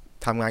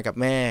ทำงานกับ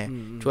แม่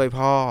ช่วย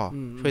พ่อ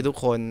ช่วยทุก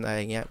คนอะไร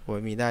เงี้ยผม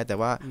มีได้แต่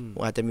ว่าผ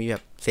มอาจจะมีแบ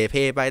บเสเพ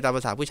ไปตามภ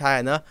าษาผู้ชาย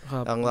เนอะ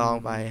ลอง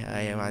ไปอะไร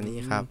ประมาณนี้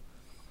ครับ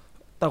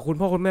แต่คุณ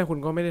พ่อคุณแม่คุณ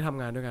ก็ไม่ได้ท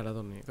ำงานด้วยกันแล้วต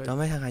อนนี้ก็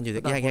ไม่ทำงานอยู่แ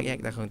ยก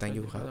แต่คนต่างอ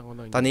ยู่ครับ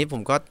ตอนนี้ผ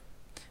มก็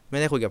ไม่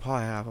ได้คุยกับพ่อ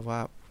ครับเพราะว่า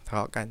ทะเล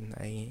าะกันอะ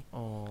ไรอย่างงี้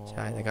ใ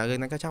ช่แต่ก็เรื่อง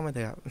นั้นก็ช่างมันเถ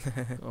อะครับ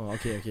โอ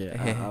เค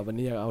วัน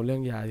นี้อยากเอาเรื่อ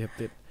งยาเสพ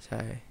ติดใ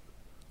ช่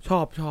ชอ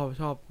บ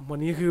วัน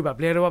นี้คือแบบ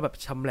เรียกได้ว่าแบบ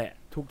ชำแหละ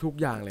ทุก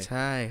อย่างเลยใ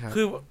ช่ครับ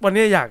คือวัน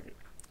นี้อยาก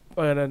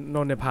น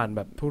นท์เนี่ยผ่านแ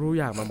บบทุก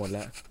อย่างมาหมดแ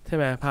ล้วใช่ไ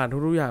หมผ่าน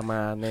ทุกอย่างมา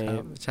ใน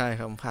ใช่ค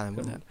รับผ่านหม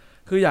ดแล้ว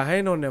คืออยากให้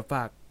นนท์เนี่ยฝ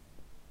าก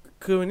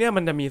คือเนี่ย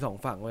มันจะมี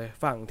2ฝั่งเลย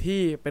ฝั่ง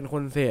ที่เป็นค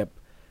นเสพ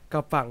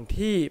กับฝั่ง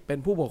ที่เป็น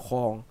ผู้ปกคร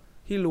อง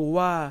ที่รู้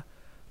ว่า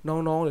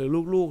น้องๆหรือ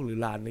ลูกๆหรือ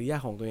หลานหรือญา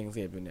ติของตัวเองเส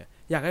พอยู่เนี่ย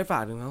อยากให้ฝา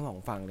กถึงทั้ง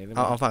2ฝั่งเลยเ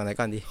อาฝั่งไหน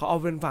ก่อนดีเขาเอา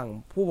เป็นฝั่ง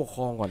ผู้ปกค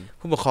รองก่อน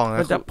ผู้ปกครองนะ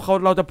เ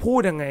ราจะพูด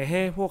ยังไงใ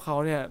ห้พวกเขา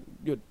เนี่ย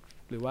หยุด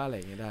หรือว่าอะไรอ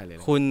ย่างเงี้ยได้เลย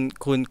คุ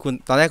ณ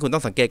ตอนแรกคุณต้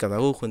องสังเกตก่อนว่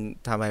าคุณ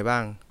ทำอะไรบ้า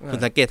งคุณ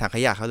สังเกตถังข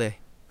ยะเขาเลย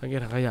สังเกต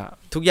ถังขยะ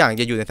ทุกอย่าง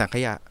จะอยู่ในถังข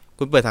ยะ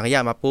คุณเปิดถังขย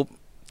ะมาปุ๊บ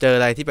เจออ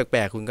ะไรที่แป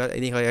ลกๆคุณก็ไอ้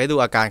นี่เขาจะให้ดู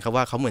อาการเขา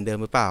ว่าเขาเหมือนเดิม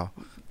หรือเปล่า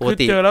คือ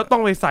เจอแล้วต้อ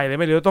งไปใส่เลยไ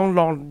หมหรือต้อง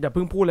ลองอย่าเ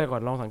พิ่งพูดอะไรก่อ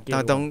นลองสังเกต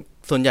ต้อง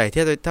ส่วนใหญ่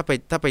ที่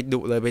ถ้าไปดุ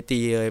เลยไปตี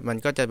เลยมัน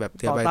ก็จะแบบเ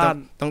สียไป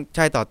ต้องใ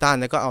ช่ต่อต้าน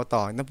แล้วก็เอาต่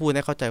อต้องพูดใ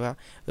ห้เข้าใจว่า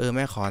แ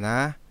ม่ขอนะ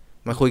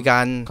มาคุยกั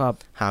น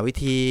หาวิ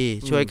ธี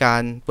ช่วยกั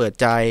นเปิด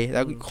ใจแ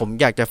ล้วผม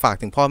อยากจะฝาก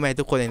ถึงพ่อแม่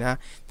ทุกคนเลยนะ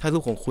ถ้าลู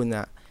กของคุณ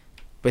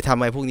ไปทำ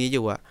อะไรพวกนี้อ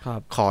ยู่อ่ะ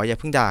ขออย่า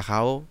เพิ่งด่าเข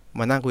า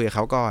มานั่งคุยกับเข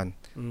าก่อน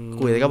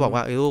คุยแล้วก็บอกว่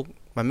าลูก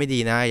มันไม่ดี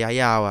นะระยะ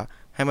ยาวอ่ะ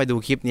ให้มาดู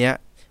คลิปเนี้ย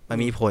มัน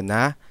มีผลน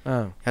ะ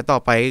แล้วต่อ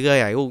ไปเรื่อย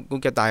ๆลู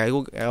กจะตายลู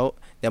กแล้ว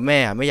เดี๋ยวแม่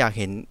ไม่อยาก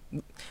เห็น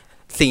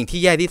สิ่งที่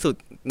แย่ที่สุด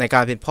ในกา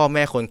รเป็นพ่อแ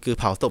ม่คนคือ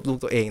เผาศพลูก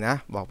ตัวเองนะ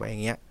บอกไปอย่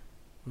างเงี้ย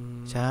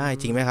ใช่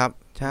จริงไหมครับ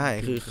ใช่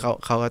คือ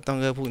เขาต้อง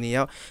เลิกพวกนี้แ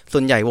ล้วส่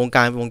วนใหญ่วง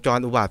จร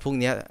อุบาทพวก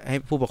นี้ให้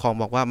ผู้ปกครอง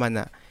บอกว่า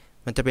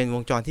มันจะเป็นว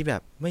งจรที่แบ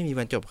บไม่มี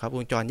วันจบครับว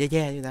งจรแ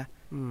ย่ๆด้วยนะ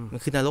มัน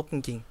คือนรกจ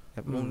ริงๆแบ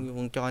บว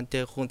งจรเจ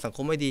อคนสังค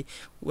มไม่ดี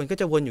มันก็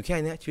จะวนอยู่แค่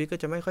นี้ชีวิตก็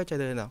จะไม่ค่อยเจ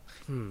ริญหรอก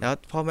แล้ว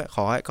พ่อแม่ข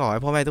อให้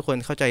พ่อแม่ทุกคน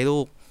เข้าใจลู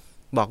ก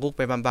บอกลูกไ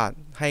ปบำบัด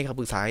ให้คำ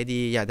ปรึกษาให้ดี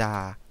อย่าด่า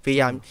พยา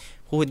ยาม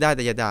พูดได้แ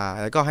ต่อย่าด่า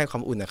แล้วก็ให้ควา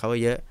มอุ่นกับเขา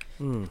เยอะ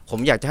ผม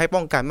อยากจะให้ป้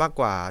องกันมาก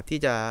กว่าที่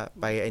จะ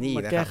ไปไอ้นี่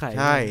นะครับ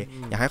ใช่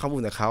อยากให้ความ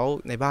อุ่นกับเขา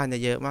ในบ้าน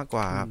เยอะมากก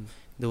ว่า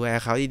ดูแล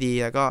เขาดี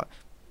ๆแล้วก็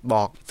บ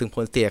อกถึงผ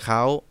ลเสียเข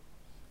า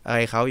อะไร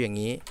เขาอย่าง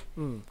นี้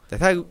แต่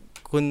ถ้า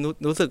คุณ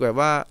รู้สึกแบบ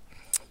ว่า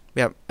แ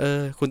บบ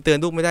คุณเตือน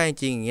ลูกไม่ได้จ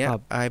ริงๆอย่างเงี้ย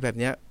อะไรแบบ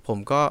เนี้ยผม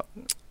ก็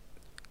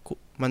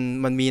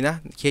มันมีนะ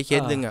เค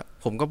สนึงอ่ะ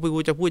ผมก็ไม่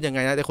รู้จะพูดยังไง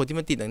นะแต่คนที่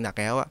มันติดหนัก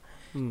ๆแล้วอ่ะ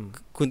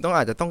คุณ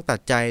อาจจะต้องตัด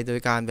ใจโดย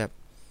การแบบ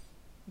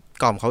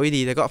กล่อมเขา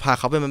ดีแล้วก็พา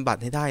เขาไปบำบัด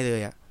ให้ได้เล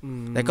ยอ่ะ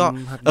แล้วก็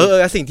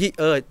สิ่งที่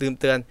เ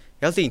ตือน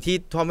แล้วสิ่งที่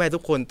พ่อแม่ทุ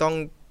กคนต้อง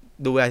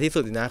ดูแลที่สุ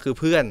ดนะคือ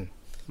เพื่อน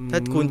ถ้า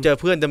คุณเจอ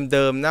เพื่อนเ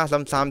ดิมๆหน้า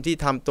ซ้ำๆที่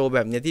ทำตัวแบ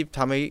บนี้ที่ท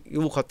ำให้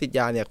ลูกเขาติดย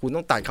าเนี่ยคุณต้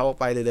องตัดเขาออก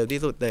ไปเลยเร็ว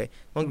ที่สุดเลย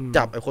ต้อง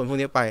จับไอ้คนพวก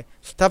นี้ไป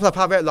ถ้าสภ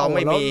าพแวดล้อมไ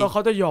ม่มีแล้วเข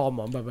าจะยอมห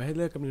รอแบบให้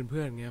เลิกกันเป็นเ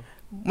พื่อนเงี้ย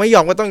ไม่ย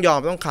อมก็ต้องยอม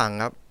ต้องขัง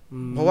ครับ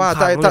เพราะว่า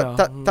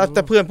ถ้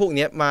าเพื่อนพวก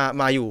นี้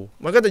มาอยู่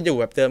มันก็จะอยู่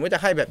แบบเดิมก็จะ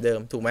ให้แบบเดิม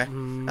ถูกไหม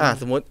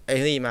สมมติไอ้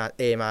นี่มา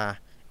เอมา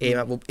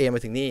ปุ๊บม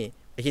าถึงนี่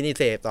ไอ้ที่นี่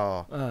เสพต่อ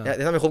แ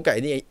ต่ถ้าไม่คบกับไ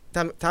อ้นี่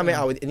ถ้าไม่เ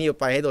อาไอ้นี่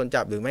ไปให้โดน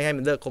จับหรือไม่ให้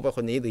มันเลิกคบกับค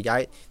นนี้หรือย้า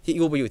ยที่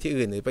ยูไปอยู่ที่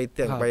อื่นหรือไปเ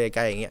ตือนไปไก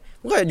ลอย่างเงี้ย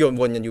มันก็โยน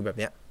วนกันอยู่แบบ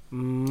เนี้ย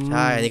ใ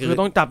ช่อันนี้คือ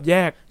ต้องจับแย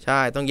กใช่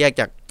ต้องแยก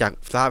จาก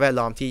สภาพแวด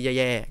ล้อมที่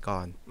แย่ๆก่อ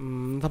น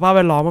สภาพแว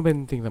ดล้อมมันเป็น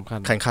สิ่งสำ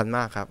คัญม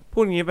ากครับพู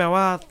ดอย่างนี้แปล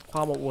ว่าคว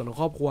ามอบอุ่นของ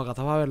ครอบครัวกับ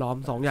สภาพแวดล้อม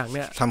2อย่างเ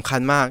นี้ยสำคั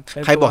ญมาก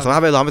ใครบอกสภา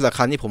พแวดล้อมเป็นสำ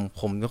คัญนี่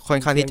ผมค่อ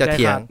นข้างที่จะเ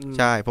ถียง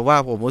ใช่เพราะว่า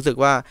ผมรู้สึก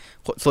ว่า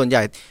ส่วนให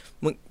ญ่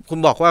คุณ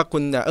บอกว่าคุ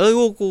ณ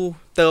ลูกกู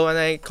เติมมา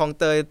ในคลอง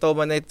เตยโต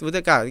มาในวุ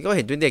ฒิการก็เ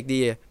ห็นเป็นเด็กดี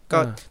ก็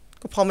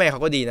พ่อแม่เขา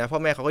ก็ดีนะพ่อ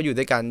แม่เขาก็อยู่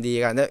ด้วยกันดี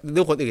กันแล้ว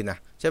ลูกคนอื่นนะ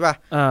ใช่ป่ะ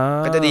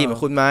ก็จะดีเหมือน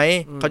คุณไหม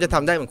เขาจะท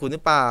ำได้เหมือนคุณหรื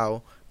อเปล่า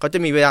เขาจะ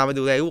มีเวลามา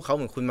ดูแลลูกเขาเ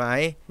หมือนคุณไหม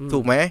ถู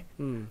กไหม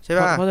ใช่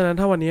ป่ะเพราะฉะนั้น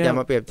ถ้าวันนี้อย่า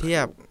มาเปรียบเทีย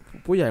บ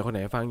ผู้ใหญ่คนไหน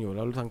ฟังอยู่แ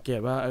ล้วสังเกต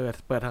ว่า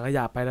เปิดทางขย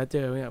ะไปแล้วเจ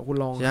อเนี่ยคุณ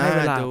ลองให้เ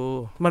วลา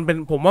มันเป็น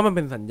ผมว่ามันเ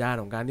ป็นสัญญาณ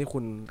ของการที่คุ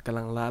ณกำ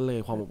ลังละเลย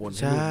ความอบอุ่น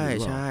ใ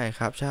ช่ค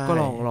รับใช่ก็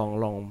ล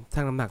อง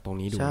ชั่งน้ำหนักตรง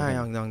นี้ดูใช่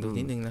ลองดู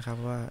นิดนึงนะครับ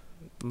ว่า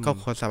ครอบ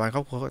ครัวสถาบันคร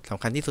อบครัวส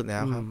ำคัญที่สุดแล้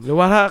วครับหรือ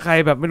ว่าถ้าใคร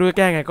แบบไม่รู้จะแ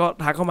ก้ไงก็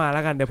ทักเข้ามาแ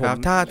ล้วกันเดี๋ยวผม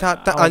ถ้า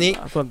อันนี้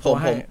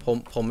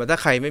ผมถ้า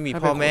ใครไม่มี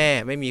พ่อแม่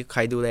ไม่มีใคร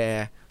ดูแล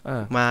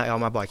เอา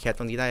มาบอดแคส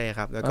ตรงนี้ได้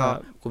ครับแล้วก็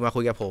คุณมาคุ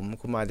ยกับผม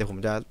คุณมาเดี๋ยวผม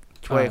จะ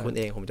ช่วยคุณเ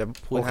องผมจะ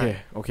พูดให้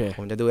ผ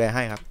มจะดูแลใ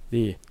ห้ครับ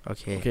ดีโอ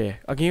เค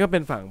อันนี้ก็เป็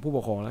นฝั่งผู้ป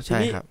กครองแล้วใ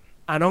ช่ครับ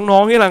น้อ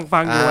งๆที่กำลังฟั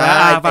งอยู่นะ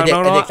ฟังน้อ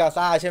งๆเด็ก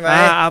ซ่าใช่ไหม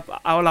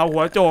เอาเราหั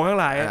วโจงทั้ง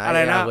หลายอะไร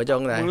นะ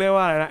มึงเรียก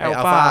ว่าอะไรนะอัล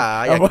ฟา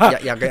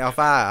อยากเป็นอัล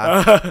ฟา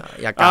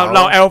อยากเร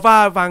าอัลฟา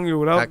ฟังอยู่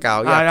แล้ว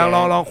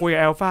ลองคุยกั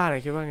บอัลฟาหน่อ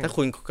ยคิดว่าไงถ้า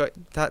คุณก็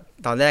ถ้า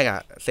ตอนแรก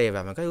เสพแบ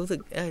บมันก็รู้สึก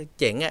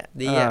เจ๋ง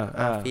ดี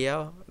เฟี้ยว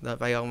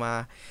ไปออกมา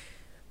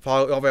พอ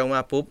ลองไปออกม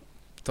าปุ๊บ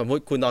สมม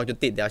ติคุณลองจน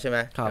ติดแล้วใช่ไหม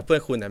เพื่อ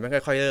นคุณไ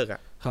ม่ค่อยเลิก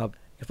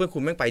เพื่อนคุ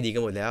ณแม่งไปดีกั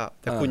นหมดแล้ว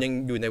แต่คุณยัง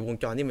อยู่ในวง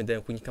จรที่เหมือนเดิ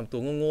มคุณทำตัว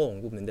โง่ๆของ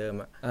คุณเหมือนเดิม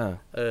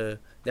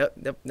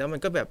แล้วมัน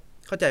ก็แบบ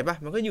เข้าใจป่ะ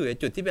มันก็อยู่ใน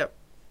จุดที่แบบ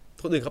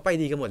คนอื่นเขาไป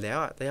ดีกันหมดแล้ว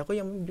แต่เราก็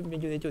ยัง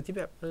อยู่ในจุดที่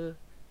แบบ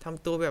ท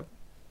ำตัวแบบ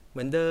เห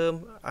มือนเดิม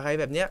อะไร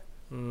แบบเนี้ย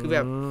คือแบ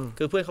บ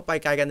คือเพื่อนเขาไป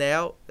ไกลกันแล้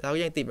วเราก็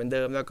ยังติดเหมือนเ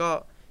ดิมแล้วก็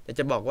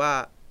จะบอกว่า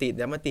ติด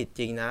แล้วมันติด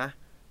จริงนะ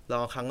ล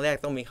องครั้งแรก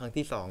ต้องมีครั้ง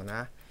ที่2น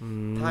ะ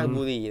ถ้า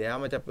บุหรี่แล้ว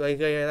มันจะเ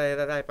รื่อย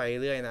ๆได้ไป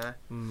เรื่อยนะ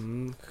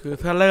คือ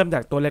ถ้าเริ่มจ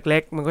ากตัวเล็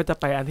กๆมันก็จะ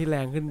ไปอันที่แร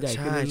งขึ้นใหญ่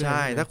ขึ้นเรื่อยๆใ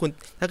ช่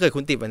ถ้าเกิดคุ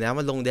ณติดแบบนี้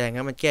มันลงแดงน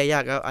ะมันแก้ยา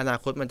กแล้วอนา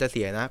คตมันจะเ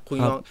สียนะคุณ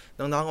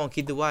น้องๆลอง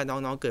คิดดูว่าน้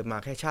องๆเกิดมา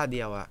แค่ชาติเ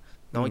ดียวอ่ะ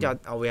น้องจะ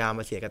เอาเวลาม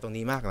าเสียกับตรง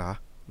นี้มากเหรอ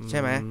ใช่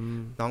ไหม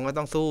น้องก็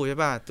ต้องสู้ใช่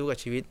ป่ะสู้กับ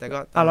ชีวิตแล้วก็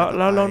แ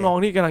ล้วน้อง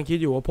ที่กำลังคิด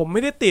อยู่ว่าผมไ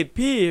ม่ได้ติด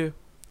พี่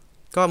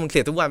ก็มึงเสี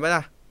ยทุกวันไหม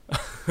ล่ะ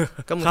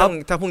ก็มึงต้อง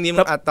ถ้าพรุ่งนี้มึ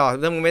งอัดต่อ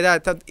ถ้ามึงไม่ได้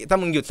ถ้า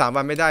มึงหยุด3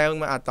 วันไม่ได้แล้วมึ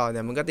งมาอัดต่อเ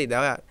นี่ยมึงก็ติดแล้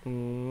วอ่ะ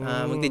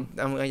มึงติด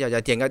อย่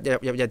าเถียงกัน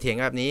อย่าเถียง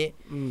แบบนี้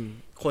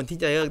คนที่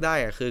จะเลิกได้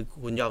อ่ะคือ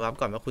คุณยอมรับ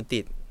ก่อนว่าคุณ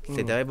ติดเส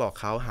ร็จแล้วไปบอก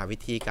เขาหาวิ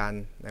ธีการ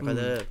แล้วก็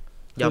เลิก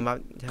ยอมรับ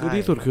คือ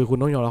ที่สุดคือคุณ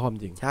ต้องยอมรับความ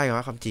จริงใช่ยอม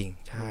รับความจริง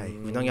ใช่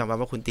คุณต้องยอมรับ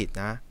ว่าคุณติด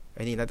นะไ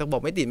อ้นี่นะต้องบอ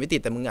กไม่ติ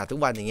ดแต่มึงอัดทุก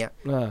วันอย่างเงี้ย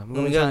มึ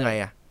งเรื่องไง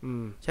อ่ะ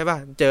ใช่ป่ะ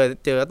เจ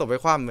อแล้วตบไป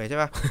คว่ำเลยใช่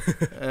ป่ะ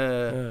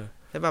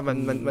ใช่ป่ะ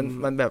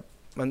มันแบบ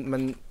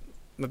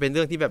มันเป็นเ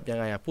รื่องที่แบบยัง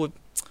ไงอ่ะ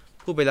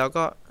พูดไปแล้ว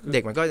ก็เด็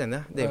กมันก็อย่างน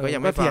ะเด็กก็ยั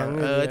งไม่ฟัง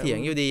เถียง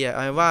อยู่ดีอ่ะ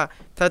ว่า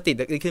ถ้าติด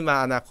ขึ้นมา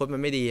อนาคตมั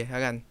นไม่ดีแล้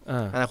วกัน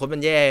อนาคตมั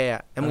นแย่อ่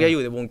ะแล้วมันก็อ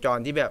ยู่ในวงจร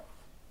ที่แบบ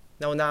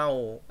เน่า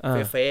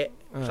เฟะ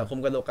สังคม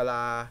กระโหลกกะล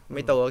าไ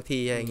ม่โตสักที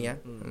อะไรอย่างเงี้ย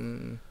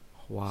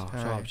ว้าว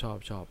ช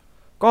อบ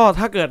ก็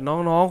ถ้าเกิด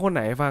น้องๆคนไห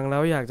นฟังแล้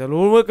วอยากจะ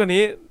รู้เมื่อกี้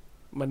นี้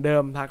เหมือนเดิ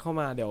มทักเข้า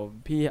มาเดี๋ยว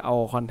พี่เอา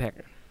คอนแทค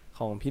ข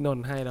องพี่นน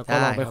ท์ให้แล้วก็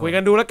ลองไปคุยกั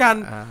นดูแล้วกัน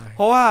เพ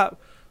ราะว่า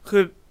คื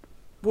อ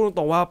พูดต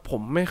รงๆว่าผ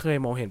มไม่เคย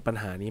มองเห็นปัญ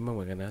หานี้มาเห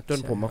มือนกันนะจน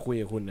ผมมาคุย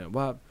กับคุณเนี่ย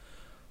ว่า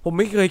ผมไ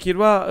ม่เคยคิด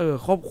ว่า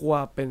ครอบครัว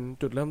เป็น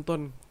จุดเริ่มต้น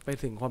ไป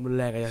ถึงความรุน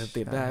แรงกับยาเสพ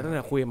ติดได้ตั้งแ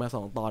ต่คุยมา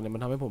2 ตอนเนี่ยมั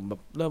นทำให้ผมแบ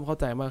บเริ่มเข้า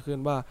ใจมากขึ้น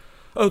ว่า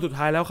สุด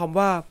ท้ายแล้วคำ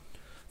ว่า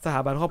สถ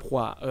าบันครอบครัว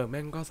แ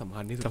ม่งก็สำ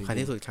คัญที่สุดครับสำคัญ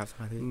ที่สุ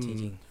ดจ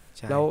ริง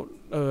ๆแล้ว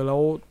แล้ว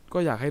ก็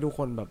อยากให้ทุก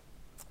คนแบบ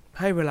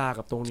ให้เวลา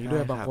กับตรงนี้ด้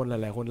วยบางคนห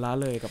ลายๆคนล้า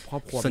เลยกับครอ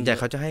บครัวส่วนใหญ่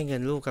เขาจะให้เงิ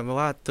นลูกกันเพราะ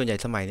ว่าส่วนใหญ่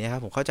สมัยนี้ครั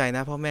บผมเข้าใจน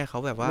ะพ่อแม่เขา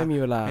แบบว่าไม่มี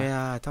เวลา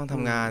ต้องท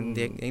ำงานเ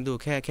ลี้ยงดู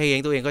แค่เลี้ย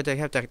งตัวเองก็จะแ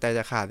ทบจ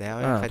ะขาดแล้ว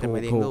ใครจะไป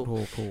เลี้ยงลูก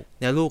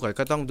แล้วลูก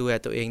ก็ต้องดูแล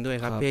ตัวเองด้วย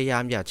ครับพยายา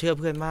มอย่าเชื่อ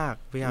เพื่อนมาก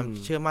พยายาม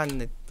เชื่อมั่นใ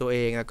นตัวเอ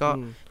งแล้วก็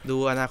ดู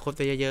อนาคตไ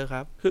ปเยอะๆค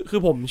รับคื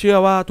อผมเชื่อ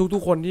ว่าทุ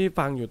กๆคนที่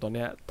ฟังอยู่ตอนเ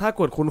นี้ยถ้า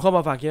กดคุณเข้าม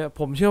าฟังเนี้ย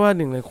ผมเชื่อว่า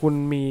หนึ่งเลยคุณ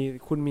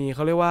มีเข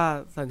าเรียกว่า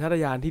สัญชาต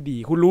ญาณที่ดี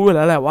คุณรู้อยู่แ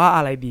ล้วแหละว่าอ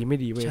ะไรดีไม่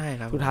ดีเว้ย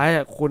สุดท้าย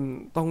คุณ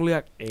ต้องเลือ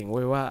กเองเ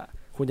ว้ยว่า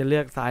คุณจะเลื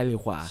อกซ้ายหรือ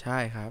ขวาใช่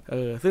ครับ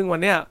ซึ่งวัน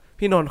เนี้ย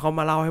พี่นนท์เขา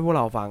มาเล่าให้พวกเ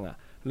ราฟัง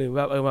หรือแบ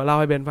บมาเล่า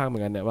ให้เบนฟังเหมื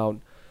อนกันเนี่ย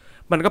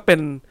มันก็เป็น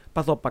ป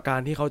ระสบการ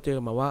ณ์ที่เขาเจอ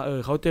มาว่า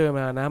เขาเจอม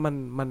านะ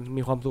มัน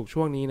มีความสุข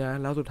ช่วงนี้นะ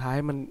แล้วสุดท้าย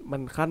มั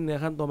นขั้นเนื้อ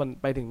ขั้นตัวมัน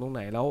ไปถึงตรงไ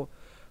หนแล้ว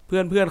เพื่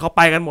อนเขาไ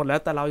ปกันหมดแล้ว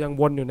แต่เรายัง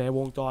วนอยู่ในว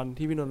งจร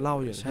ที่พี่นนท์เล่า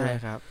อยู่ใช่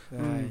ครับ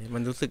มั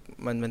นรู้สึก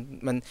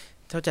มัน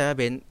เข้าใจว่า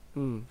เบน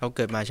เราเ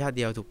กิดมาชาติเ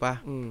ดียวถูกป่ะ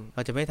เร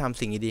าจะไม่ทำ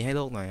สิ่งดีๆให้โ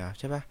ลกหน่อยอ่ะ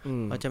ใช่ป่ะ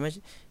เราจะ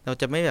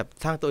ไม่แบบ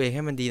สร้างตัวเองใ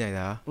ห้มันดีหน่อยเห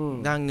รอ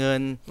ได้เงิ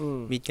น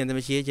มีเงินใน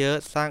บัญชีเยอะ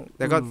สร้าง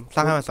แล้วก็ส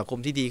ร้างให้มันสังคม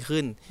ที่ดี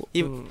ขึ้น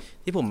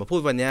ที่ผมมาพูด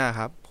วันนี้ค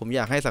รับผมอ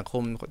ยากให้สังค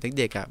ม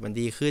เด็กๆอ่ะมัน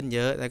ดีขึ้นเย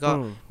อะแล้วก็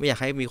ไม่อยาก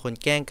ให้มีคน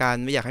แกล้งกัน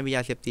ไม่อยากให้มีย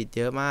าเสพติดเ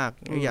ยอะมาก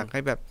ไม่อยากใ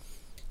ห้แบบ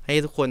ให้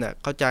ทุกคน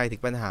เข้าใจถึ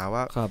งปัญหา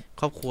ว่า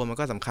ครอบครัวมัน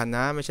ก็สำคัญน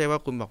ะไม่ใช่ว่า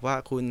คุณบอกว่า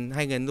คุณใ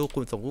ห้เงินลูก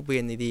คุณส่งลูกเรี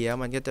ยนดีๆแล้ว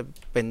มันก็จะ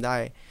เป็นได้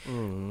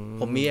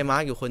ผมมีไอ้มา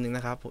ร์กอยู่คนหนึ่งน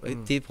ะครับ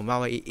ที่ผมเล่า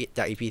ไว้จ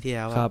ากอีพีที่แ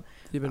ล้ว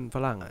ที่เป็นฝ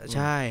รั่งใ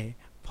ช่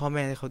พ่อแ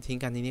ม่เขาทิ้ง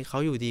กันทีนี้เขา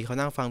อยู่ดีเขา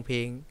นั่งฟังเพล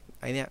ง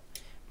ไอเนี้ย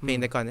เพลง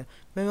แต่ก่อนเนี่ย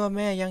ไม่ว่าแ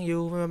ม่ยังอ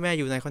ยู่ไม่ว่าแม่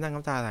อยู่ในเขานั่ง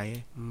น้ำตาไหล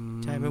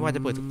ใช่ไม่ว่าจะ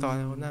เปิดทุกตอน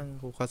เขานั่ง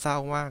เขาเศร้า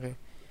มากเลย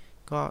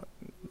ก็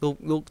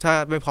ลูกถ้า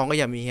ไม่พร้อมก็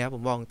อย่ามีครับผ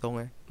มบอกตรง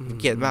เลย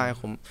เกลียดมาก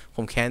ผ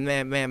มแค้น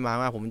แม่ม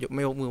ากผมไ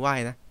ม่ยกมือไหว้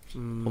นะ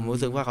ผมรู้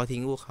สึกว่าเขาทิ้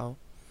งลูกเขา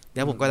แ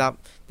ล้วผมก็รับ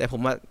แต่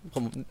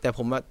ผ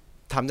ม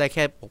ทำได้แ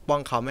ค่ปกป้อง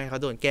เขาไม่ให้เขา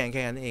โดนแกล้งแ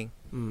ค่นั้นเอง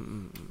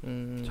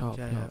ชอบ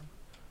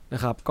น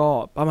ะครับก็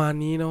ประมาณ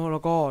นี้เนาะแล้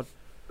วก็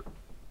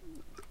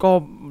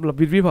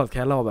วิดวิพอดแค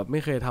สเราแบบไ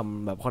ม่เคยท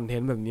ำแบบคอนเทน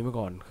ต์แบบนี้มา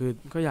ก่อนคือ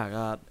ก็อยากจ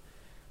ะ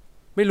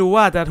ไม่รู้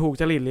ว่าจะถูก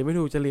จริตหรือไม่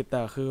ถูกจริตแ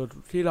ต่คือ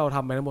ที่เราท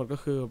ำไปทั้งหมดก็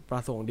คือปร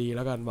ะสงค์ดีแ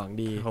ล้วกันหวัง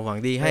ดี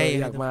ให้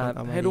อยากมา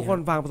ให้ทุกคน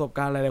ฟังประสบก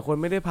ารณ์หลายๆคน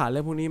ไม่ได้ผ่านเรื่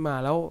องพวกนี้มา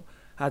แล้ว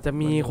อาจจะ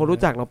มีคนรู้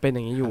จักเราเป็นอ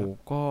ย่างนี้อยู่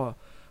ก็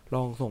ล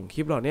องส่งค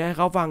ลิปเหล่านี้ให้เ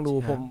ขาฟังดู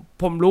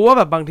ผมรู้ว่า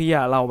แบบบางที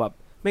เราแบบ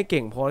ไม่เ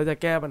ก่งพอที่จะ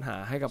แก้ปัญหา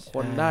ให้กับค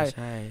นได้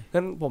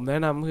งั้นผมแนะ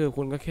นำคือ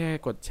คุณก็แค่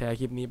กดแชร์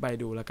คลิปนี้ไป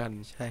ดูแล้วกัน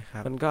ใช่ครั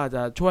บมันก็อาจจ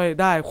ะช่วย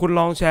ได้คุณ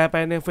ลองแชร์ไป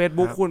ใน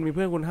Facebook คุณมีเ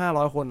พื่อนคุณ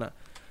500 คน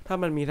ถ้า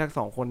มันมีทั้ง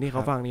2 คนที่เข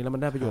าฟังนี้แล้ว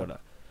มันได้ประโยชน์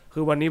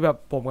คือวันนี้แบบ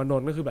ผมกับน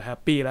นท์ก็คือแบบแฮป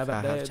ปี้แล้วแบ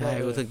บได้ใช่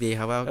รู้สึกดีค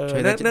รับว่าช่ว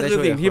ยนั่นคือ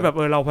สิ่งที่แบบ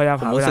เราพยายาม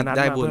หาเวลานั้น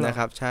ได้บุญนะค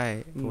รับใช่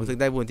ผมรู้สึก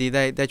ได้บุญที่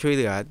ได้ช่วยเ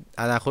หลือ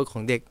อนาคตขอ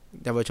งเด็ก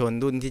เยาวชน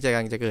รุ่นที่กำ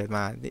ลังจะเกิดม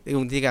า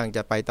รุ่นที่กำลังจ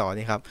ะไปต่อ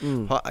นี่ครับ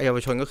เพราะเยาว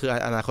ชนก็คือ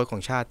อนาคตขอ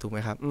งชาติถูกไหม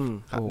ครับ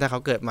ถ้าเขา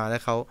เกิดมาแล้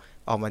วเขา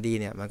ออกมาดี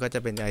เนี่ยมันก็จะ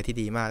เป็นอะไรที่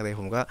ดีมากเลย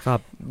ผมก็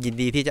ยิน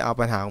ดีที่จะเอา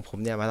ปัญหาของผม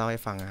เนี่ยมาเล่าให้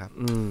ฟังครับ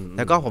แ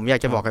ล้วก็ผมอยา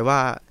กจะบอกเลยว่า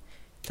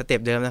สเต็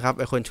ปเดิมนะครับ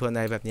ไอ้คนชวนอะ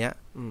ไรแบบเนี้ย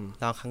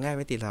เราครั้งแรก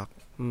ไม่ติดหรอก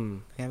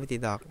ง่ายไม่ติด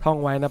ดอกท่อง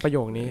ไว้นะประโย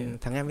คนี้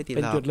ทั้งง่ายไม่ติดเ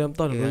ป็นจุดเริ่ม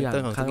ต้นของทุกอย่าง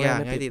ครั้งแรก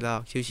ไม่ติดดอ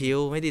กชิว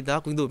ๆไม่ติดดอ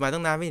กคุณดูดมาตั้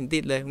งนานไม่เห็นติ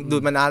ดเลยดู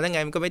ดมานานแล้วไง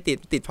มันก็ไม่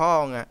ติดพ่อ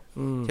ไง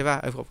ใช่ป่ะ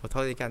ผมขอโท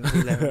ษในการพู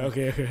ดแล้วโอเค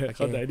เ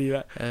ข้าใจดีแ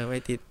ล้วไม่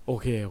ติดโอ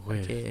เค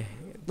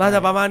น่าจะ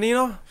ประมาณนี้เ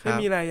นาะไม่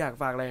มีอะไรอยาก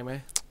ฝากอะไรไหม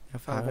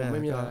ผมไ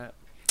ม่มีอะไร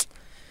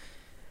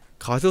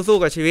ขอสู้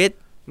ๆกับชีวิต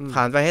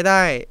ผ่านไปให้ไ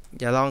ด้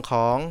อย่าลองข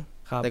อง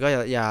แล้วก็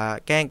อย่า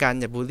แกล้งกัน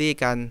อย่าบูลลี่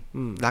กัน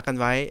รักกัน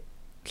ไว้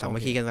สามั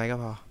คคีกันไว้ก็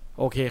พอ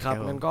โอเคครับ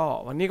งั้นก็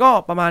วันนี้ก็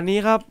ประมาณนี้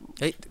ครับ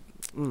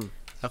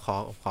แล้วข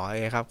อเอ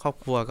งครับครอบ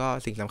ครัวก็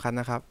สิ่งสำคัญ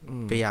นะครับ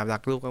พยายามรั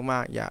กลูกมา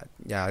กๆอ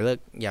ย่าเลิก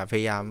อย่าพ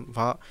ยายามเพ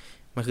ราะ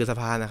มันคือสะ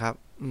พานนะครับ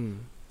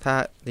ถ้า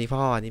นี่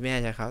พ่อนี่แม่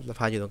ใช่ครับสะพ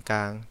านอยู่ตรงกล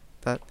าง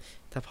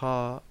ถ้าพ่อ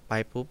ไป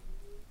ปุ๊บ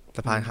ส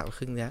ะพานหักค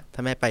รึ่งเนี้ยถ้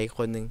าแม่ไปค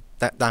นนึง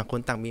แต่ต่างคน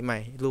ต่างมีใหม่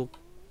ลูก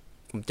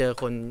ผมเจอ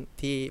คน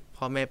ที่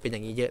พ่อแม่เป็นอย่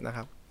างนี้เยอะนะค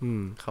รับ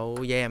เขา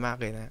แย่มาก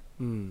เลยนะ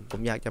ผ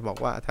มอยากจะบอก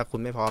ว่าถ้าคุณ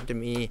ไม่พร้อมจะ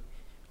มี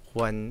ค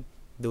วร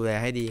ดูแล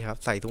ให้ดีครับ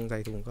ใส่ถุง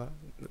ก็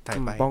ใส่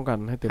ไปป้องกัน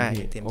ให้เต็ม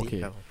ที่โอเค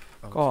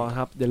ก็ค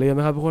รับอย่าลืม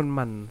นะครับทุกคน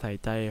มันใส่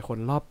ใจคน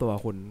รอบตัว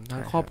คุณทั้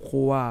งครอบค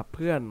รัวเ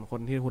พื่อนค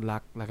นที่คุณรั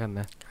กแล้วกัน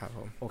นะครับผ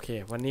มโอเค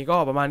วันนี้ก็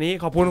ประมาณนี้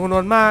ขอบคุณคุณน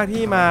นท์มาก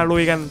ที่มาลุ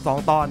ยกัน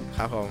2 ตอน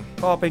ครับผม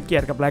ก็เป็นเกีย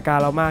รติกับรายการ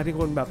เรามากที่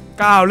คุณแบบ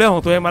ก้าวเรื่องขอ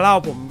งตัวเองมาเล่า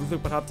ผมรู้สึก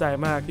ประทับใจ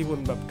มากที่คุณ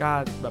แบบกล้า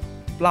แบบ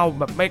เล่า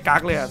แบบไม่กั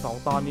กเลย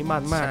2 ตอนนี้มั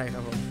นมากใช่ค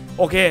รับผม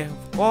โอเค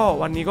ก็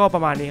วันนี้ก็ปร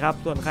ะมาณนี้ครับ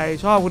ส่วนใคร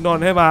ชอบคุณนน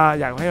ท์ให้มา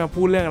อยากให้มา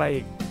พูดเรื่องอะไร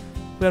อีก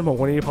เพื่อนผม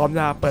คนนี้พร้อม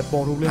จะเปิดโป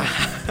งทุกเรื่อง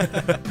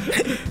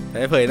ไ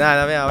ม่เผยหน้าแ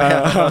ล้วไม่เอาไม่เอ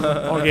า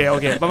โอเ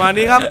คประมาณ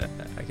นี้ครับ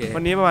วั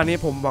นนี้ประมาณนี้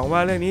ผมหวังว่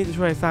าเรื่องนี้จะ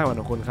ช่วยสร้างวัน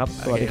ของคุณครับ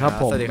สวัสดีครับ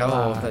ผมสวัสดี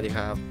ค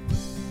รับ